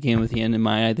think began with the end in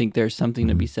mind. I think there's something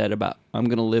to be said about I'm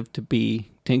going to live to be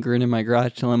tinkering in my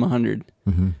garage till I'm 100.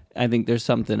 I think there's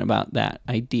something about that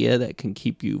idea that can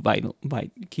keep you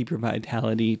keep your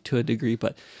vitality to a degree.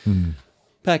 But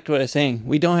back to what I was saying,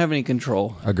 we don't have any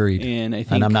control. Agreed. And I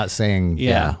think, and I'm not saying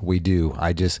Yeah. we do.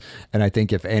 And I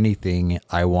think if anything,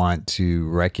 I want to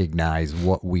recognize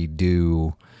what we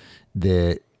do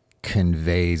that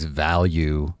conveys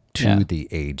value to the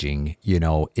aging,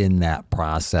 in that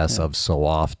process of so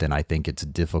often, I think it's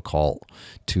difficult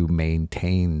to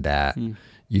maintain that,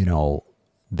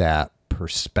 that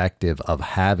perspective of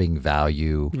having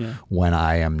value when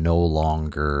I am no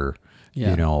longer,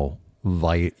 when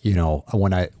I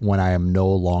am no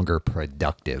longer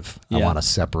productive. I want to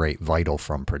separate vital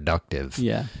from productive,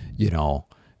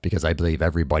 because I believe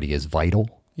everybody is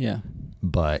vital. Yeah.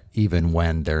 But even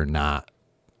when they're not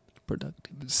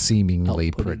Productive.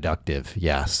 seemingly Outputting. productive,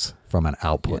 yes, from an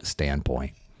output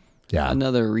standpoint. Yeah.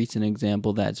 Another recent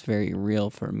example that's very real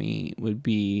for me would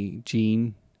be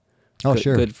Gene. Oh,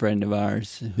 sure. Good friend of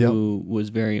ours who was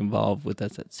very involved with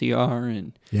us at CR,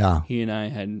 and he and I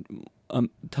had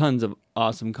tons of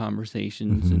awesome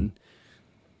conversations and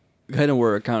kind of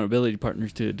were accountability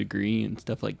partners to a degree and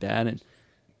stuff like that. And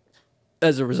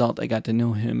as a result, I got to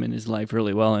know him and his life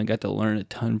really well, and I got to learn a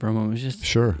ton from him. It was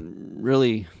just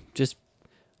really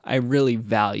I really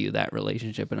value that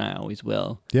relationship, and I always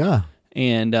will. Yeah.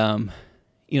 And,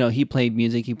 he played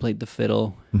music, he played the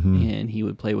fiddle, and he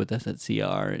would play with us at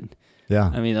CR. And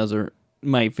I mean, those are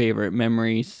my favorite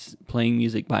memories, playing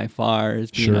music by far, is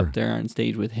being up there on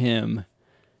stage with him,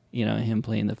 him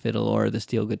playing the fiddle or the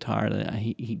steel guitar.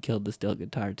 He killed the steel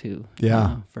guitar too.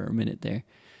 For a minute there.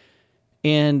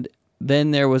 And then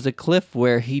there was a cliff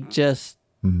where he just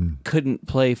couldn't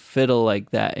play fiddle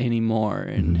like that anymore,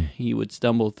 and he would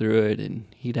stumble through it, and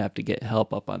he'd have to get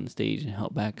help up on the stage and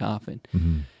help back off.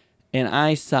 And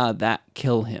I saw that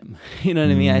kill him. You know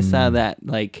what I mean? I saw that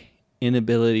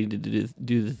inability to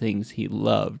do the things he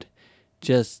loved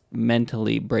just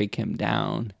mentally break him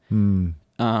down. And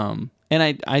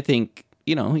I think,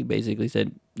 he basically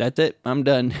said, that's it, I'm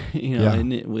done.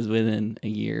 And it was within a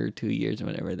year or 2 years or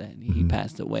whatever that he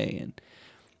passed away. And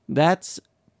that's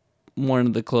one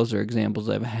of the closer examples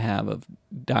I have of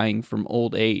dying from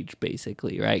old age,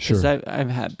 basically, right? Because I've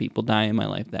had people die in my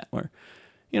life that were,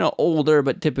 older,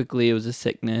 but typically it was a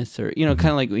sickness or, kind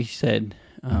of like we said,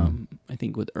 I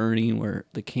think with Ernie, where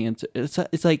the cancer,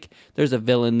 it's like there's a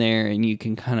villain there, and you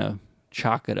can kind of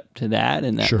chalk it up to that,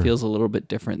 and that feels a little bit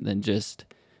different than just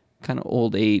kind of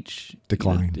old age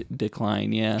decline.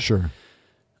 Decline, yeah. Sure.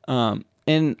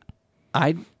 And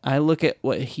I look at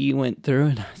what he went through,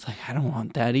 and I was like, I don't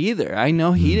want that either. I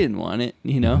know he didn't want it,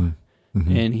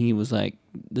 and he was like,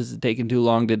 this is taking too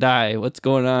long to die. What's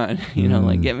going on?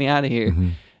 Get me out of here.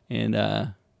 And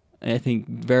I think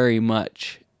very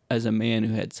much as a man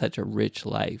who had such a rich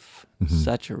life,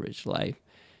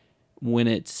 when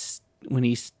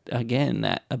he's, again,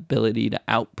 that ability to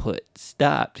output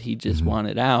stopped, he just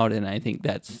wanted out. And I think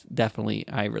that's definitely,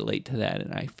 I relate to that,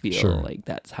 and I feel like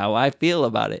that's how I feel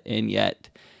about it. And yet,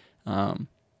 again,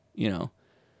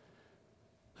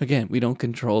 we don't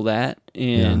control that.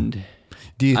 And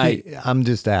do you think, I'm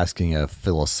just asking a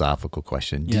philosophical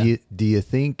question. Do you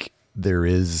think there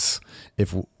is,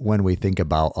 when we think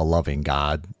about a loving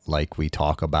God, like we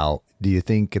talk about, do you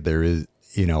think there is,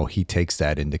 he takes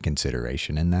that into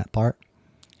consideration in that part?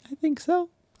 I think so.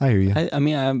 I hear you. I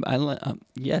mean,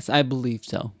 yes, I believe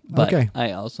so. But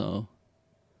I also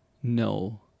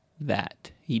know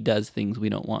that he does things we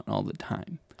don't want all the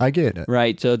time. I get it.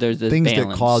 Right. So there's this things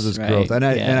balance, that causes growth. And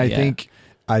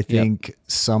I think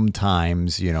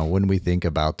sometimes, when we think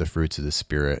about the fruits of the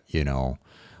Spirit,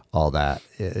 all that,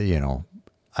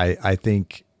 I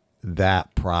think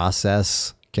that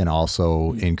process can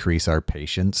also increase our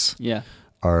patience. Yeah.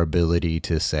 Our ability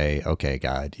to say, okay,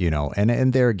 God,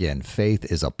 and there again, faith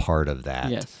is a part of that.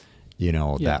 Yes.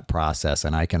 that process.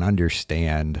 And I can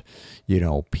understand,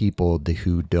 people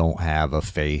who don't have a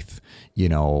faith,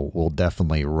 will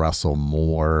definitely wrestle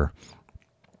more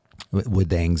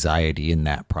with anxiety in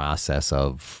that process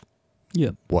of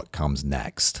what comes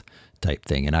next type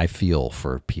thing. And I feel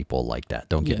for people like that.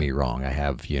 Don't get me wrong. I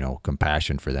have,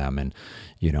 compassion for them. And,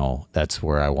 that's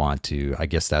where I want to, I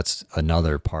guess that's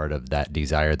another part of that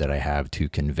desire that I have to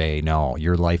convey. No,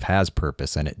 your life has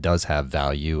purpose and it does have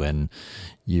value, and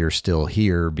you're still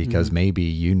here because maybe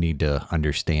you need to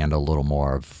understand a little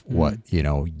more of what,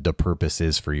 the purpose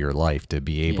is for your life, to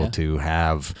be able to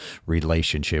have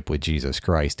relationship with Jesus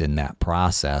Christ in that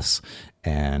process.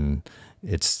 And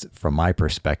it's, from my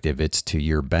perspective, it's to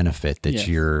your benefit that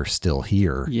you're still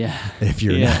here. Yeah. If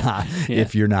you're not,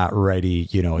 if you're not ready,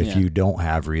 if you don't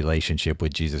have relationship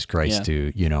with Jesus Christ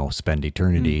to, spend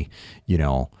eternity,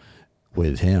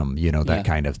 with him, that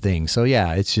kind of thing. So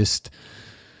it's just,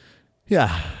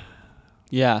 Yeah.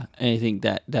 And I think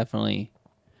that definitely,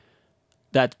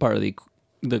 that's part of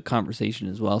the conversation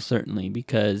as well, certainly,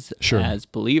 because as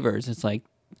believers, it's like,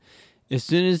 as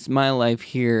soon as my life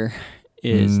here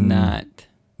is not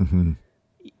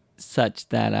such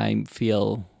that I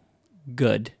feel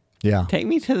good, take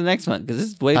me to the next one, because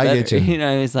this is way better. I get you.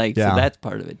 It's like, so that's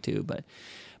part of it too. But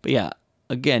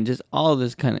again, just all of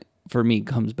this kind of, for me,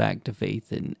 comes back to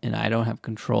faith, and I don't have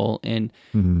control. And,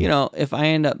 if I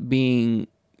end up being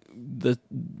the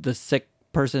sick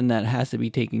person that has to be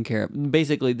taken care of,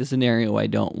 basically the scenario I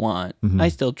don't want, I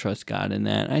still trust God in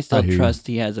that. I still trust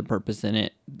he has a purpose in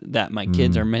it, that my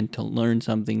kids are meant to learn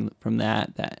something from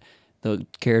that the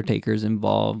caretakers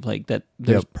involved, like that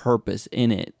there's purpose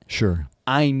in it. Sure.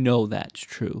 I know that's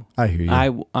true. I hear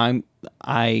you.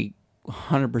 I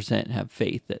 100% have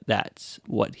faith that that's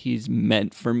what he's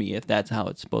meant for me, if that's how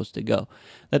it's supposed to go.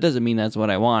 That doesn't mean that's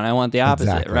what I want. I want the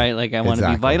opposite, right? Like, I want to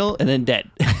be vital and then dead.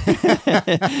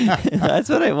 That's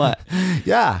what I want.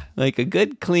 Yeah. Like a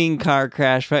good, clean car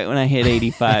crash right when I hit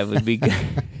 85 would be good.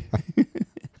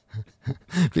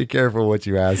 Be careful what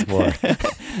you ask for.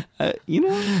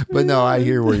 But no, I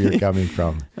hear where you're coming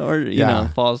from. Or, you know,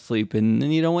 fall asleep and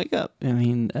then you don't wake up. I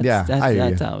mean,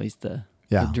 that's always the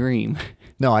dream.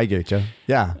 No, I get you.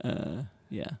 Yeah. And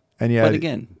but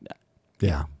again,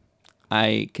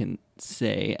 I can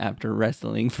say after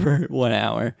wrestling for 1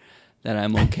 hour that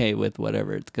I'm okay with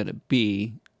whatever it's going to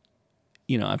be.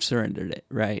 I've surrendered it,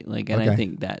 right? Like, and I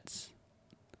think that's,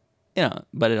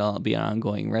 but it'll be an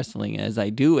ongoing wrestling as I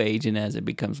do age and as it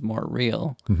becomes more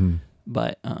real.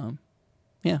 But,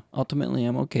 ultimately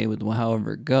I'm okay with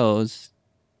however it goes,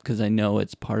 because I know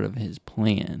it's part of his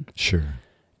plan. Sure.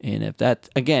 And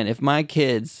if my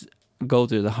kids go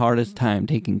through the hardest time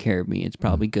taking care of me, it's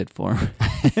probably good for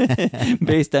them.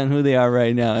 Based on who they are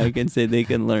right now, I can say they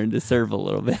can learn to serve a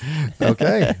little bit.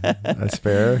 Okay, that's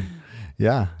fair.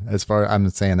 Yeah, I'm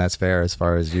saying that's fair as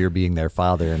far as you're being their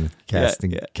father and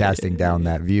casting down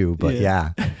that view. But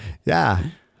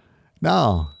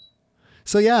no.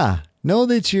 So know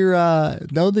that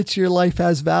your life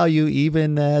has value,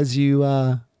 even as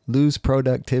you lose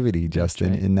productivity,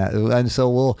 Justin. In that, and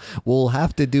so we'll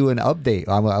have to do an update.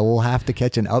 We'll have to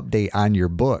catch an update on your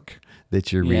book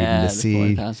that you're reading to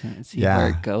see where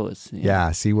it goes.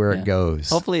 See where it goes.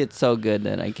 Hopefully, it's so good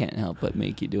that I can't help but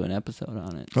make you do an episode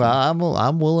on it. So. Well,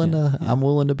 I'm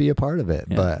willing to be a part of it.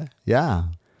 But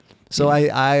so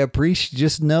I appreciate.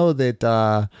 Just know that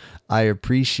I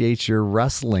appreciate your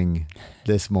wrestling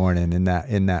this morning in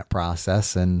that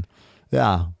process, and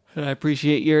I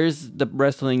appreciate yours, the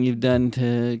wrestling you've done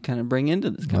to kind of bring into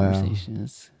this conversation.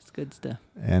 It's good stuff.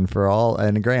 And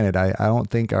granted, I don't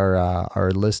think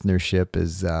our listenership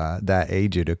is that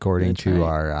aged according to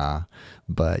our,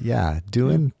 but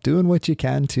doing what you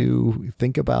can to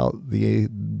think about the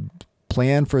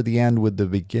plan for the end with the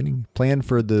beginning, plan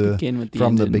for the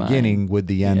from the beginning with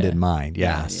the end in mind.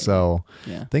 So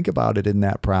think about it in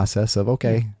that process of,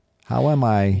 how am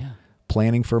I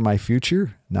planning for my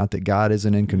future? Not that God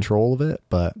isn't in control of it,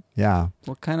 but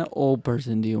what kind of old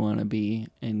person do you want to be,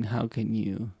 and how can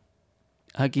you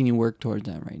work towards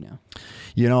that right now?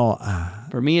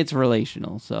 For me, it's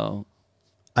relational. So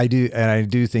I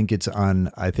do think it's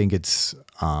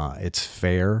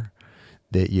fair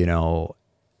that,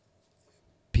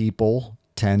 people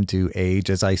tend to age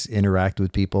as I interact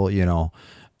with people.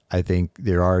 I think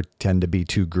tend to be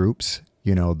two groups,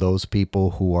 those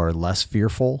people who are less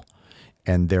fearful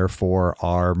and therefore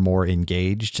are more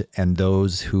engaged, and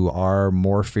those who are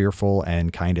more fearful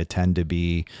and kind of tend to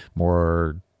be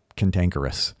more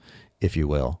cantankerous, if you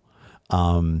will.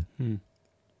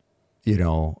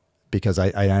 Because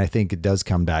I think it does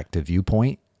come back to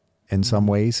viewpoint in some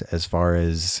ways, as far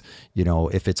as,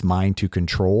 if it's mine to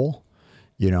control,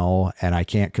 and I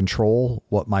can't control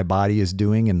what my body is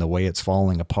doing and the way it's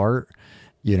falling apart,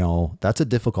 that's a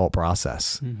difficult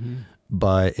process. Mm-hmm.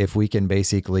 But if we can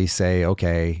basically say,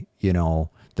 okay,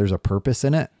 there's a purpose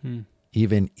in it,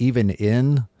 even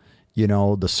in,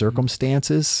 the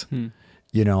circumstances,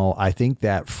 I think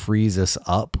that frees us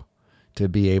up to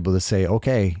be able to say,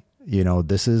 okay,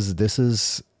 this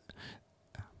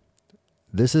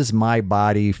is my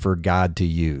body for God to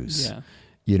use,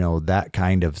 that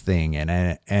kind of thing.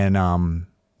 And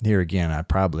here again, I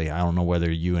don't know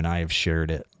whether you and I have shared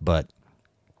it, but,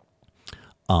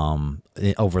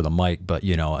 over the mic, but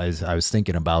as I was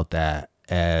thinking about that,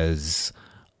 as,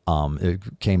 it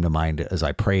came to mind as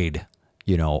I prayed,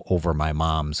 over my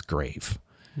mom's grave,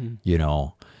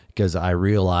 because I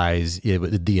realized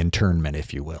the internment,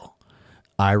 if you will.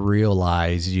 I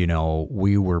realized,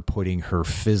 we were putting her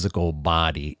physical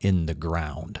body in the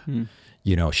ground.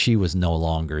 She was no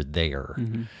longer there,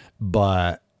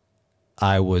 but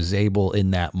I was able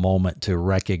in that moment to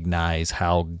recognize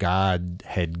how God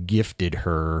had gifted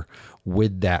her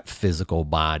with that physical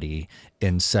body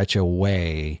in such a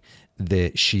way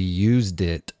that she used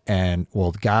it, and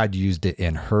God used it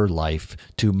in her life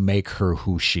to make her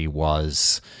who she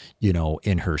was,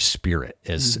 in her spirit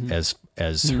as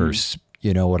her,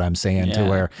 what I'm saying, to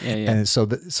where, and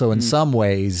so in some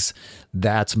ways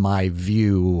that's my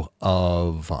view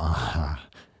of,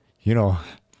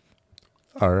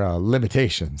 our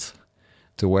limitations,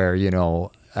 to where,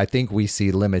 I think we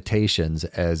see limitations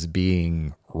as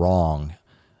being wrong,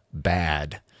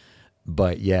 bad,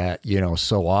 but yet,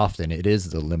 so often it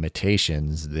is the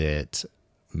limitations that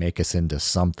make us into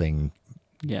something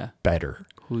better.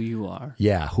 Who you are.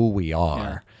 Yeah, who we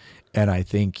are. Yeah. And I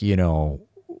think, in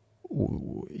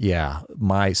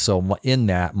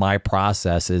that, my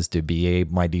process is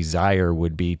my desire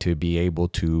would be to be able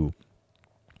to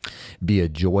be a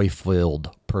joy-filled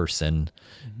person,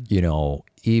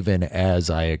 even as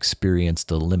I experience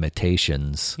the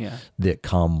limitations that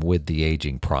come with the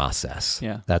aging process.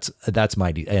 Yeah. That's my,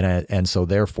 and so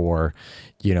therefore,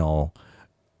 do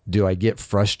I get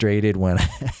frustrated when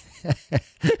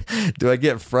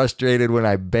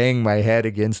I bang my head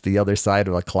against the other side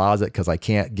of a closet because I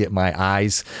can't get my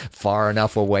eyes far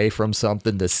enough away from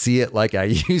something to see it like I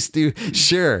used to?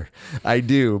 Sure, I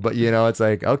do. But, it's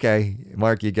like, okay,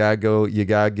 Mark, you got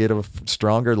to get a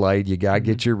stronger light. You got to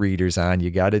get your readers on.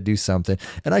 You got to do something.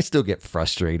 And I still get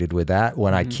frustrated with that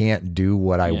when I can't do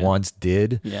what I once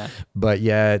did. Yeah. But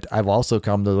yet I've also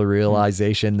come to the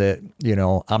realization that,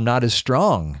 I'm not as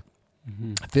strong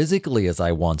physically as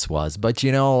I once was. But,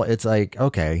 it's like,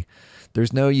 okay,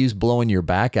 there's no use blowing your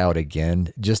back out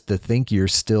again just to think you're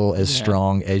still as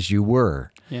strong as you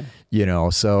were. Yeah.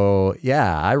 So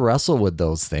I wrestle with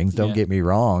those things. Don't get me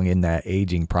wrong in that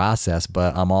aging process,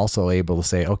 but I'm also able to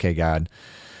say, okay, God,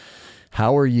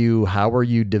 how are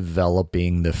you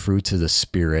developing the fruits of the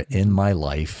Spirit in my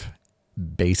life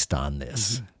based on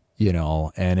this?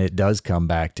 And it does come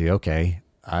back to, okay,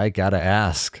 I got to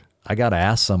ask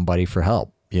somebody for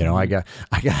help. I got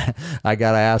to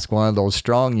ask one of those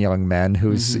strong young men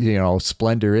who's,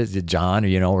 Splendor is John,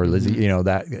 or Lizzie,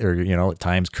 at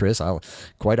times Chris. I'll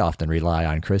quite often rely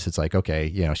on Chris. It's like,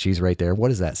 okay, she's right there. What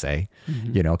does that say?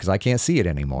 Because I can't see it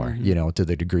anymore, to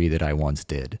the degree that I once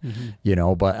did,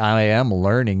 but I am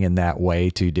learning in that way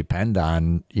to depend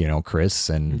on, Chris,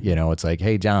 and, it's like,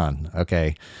 hey, John,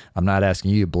 okay, I'm not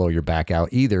asking you to blow your back out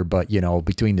either, but,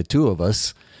 between the two of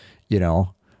us,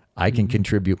 I can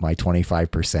contribute my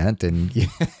 25% and,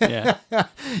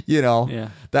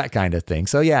 that kind of thing.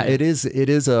 So it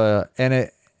is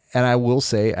and I will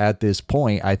say at this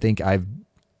point, I think I'm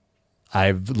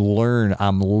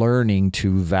learning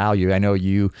to value. I know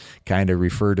you kind of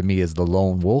refer to me as the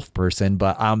lone wolf person,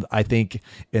 but I think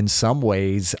in some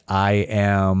ways I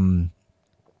am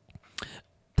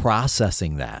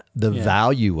processing the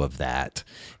value of that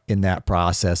in that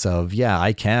process of,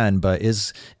 I can, but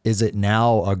is it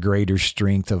now a greater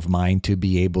strength of mine to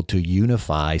be able to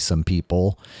unify some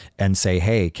people and say,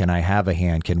 hey, can I have a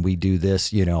hand? Can we do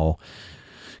this?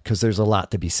 Because there's a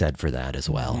lot to be said for that as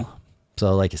well.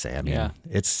 So like I say, I mean,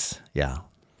 it's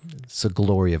the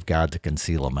glory of God to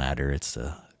conceal a matter. It's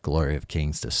the glory of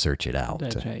kings to search it out.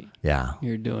 That's right. Yeah.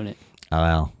 You're doing it.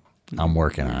 Well, I'm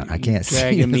working on it. I can't see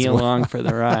dragging me along for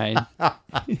the ride.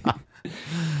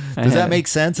 Does that make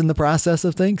sense in the process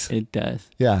of things? It does.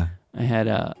 Yeah. I had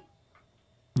a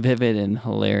vivid and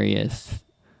hilarious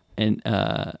and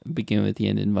begin with the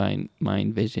end in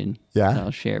mind vision. Yeah. That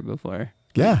I'll share before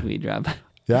we drop.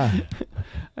 Yeah.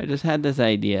 I just had this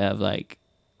idea of like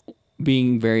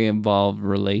being very involved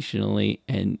relationally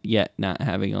and yet not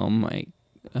having all my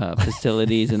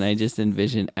facilities, and I just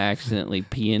envision accidentally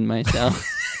peeing myself.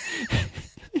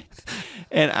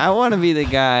 And I want to be the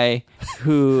guy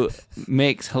who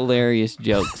makes hilarious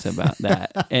jokes about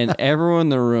that, and everyone in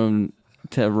the room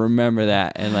to remember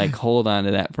that and like hold on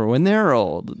to that for when they're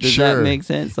old. Does Sure. that make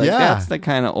sense? Like Yeah. that's the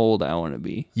kind of old I want to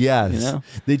be. Yes. You know?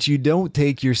 That you don't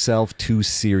take yourself too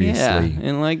seriously. Yeah,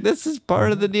 and like this is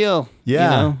part of the deal. Yeah. You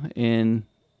know? And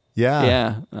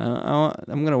Yeah.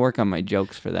 I'm gonna work on my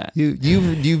jokes for that.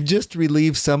 You've just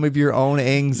relieved some of your own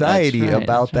anxiety That's right,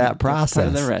 about that's right. that process. That's part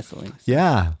of the wrestling.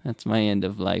 Yeah. That's my end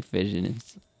of life vision.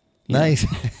 Is Nice.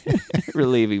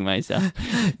 relieving myself.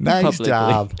 Nice publicly,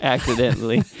 job.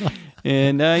 Accidentally.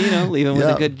 And leaving with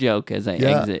Yep. a good joke as I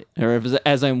Yeah. exit, or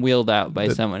as I'm wheeled out by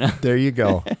someone else. There you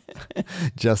go.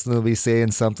 Justin will be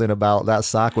saying something about that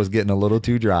sock was getting a little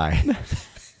too dry.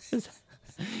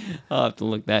 I'll have to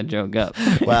look that joke up.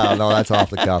 Wow, no, that's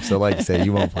off the cuff. So like you say,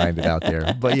 you won't find it out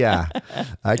there. But yeah,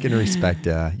 I can respect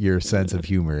your sense of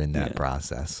humor in that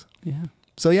process. Yeah.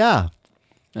 So yeah.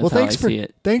 That's how I see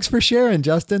it. Thanks for sharing,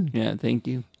 Justin. Yeah, thank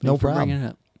you. No Thanks for problem. bringing it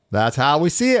up. That's how we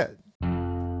see it.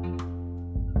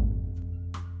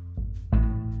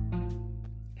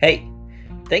 Hey,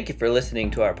 thank you for listening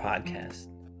to our podcast.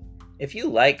 If you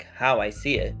like How I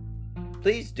See It,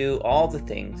 please do all the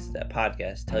things that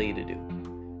podcasts tell you to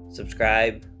do.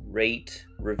 Subscribe, rate,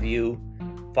 review,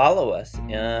 follow us,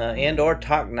 and or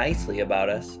talk nicely about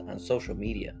us on social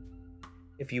media.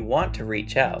 If you want to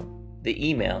reach out, the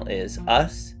email is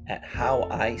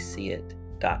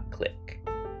us@howiseeit.click.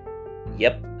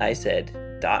 Yep, I said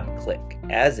 .click,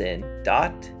 as in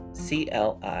 .click.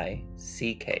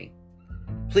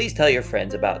 Please tell your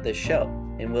friends about this show,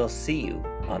 and we'll see you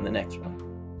on the next one.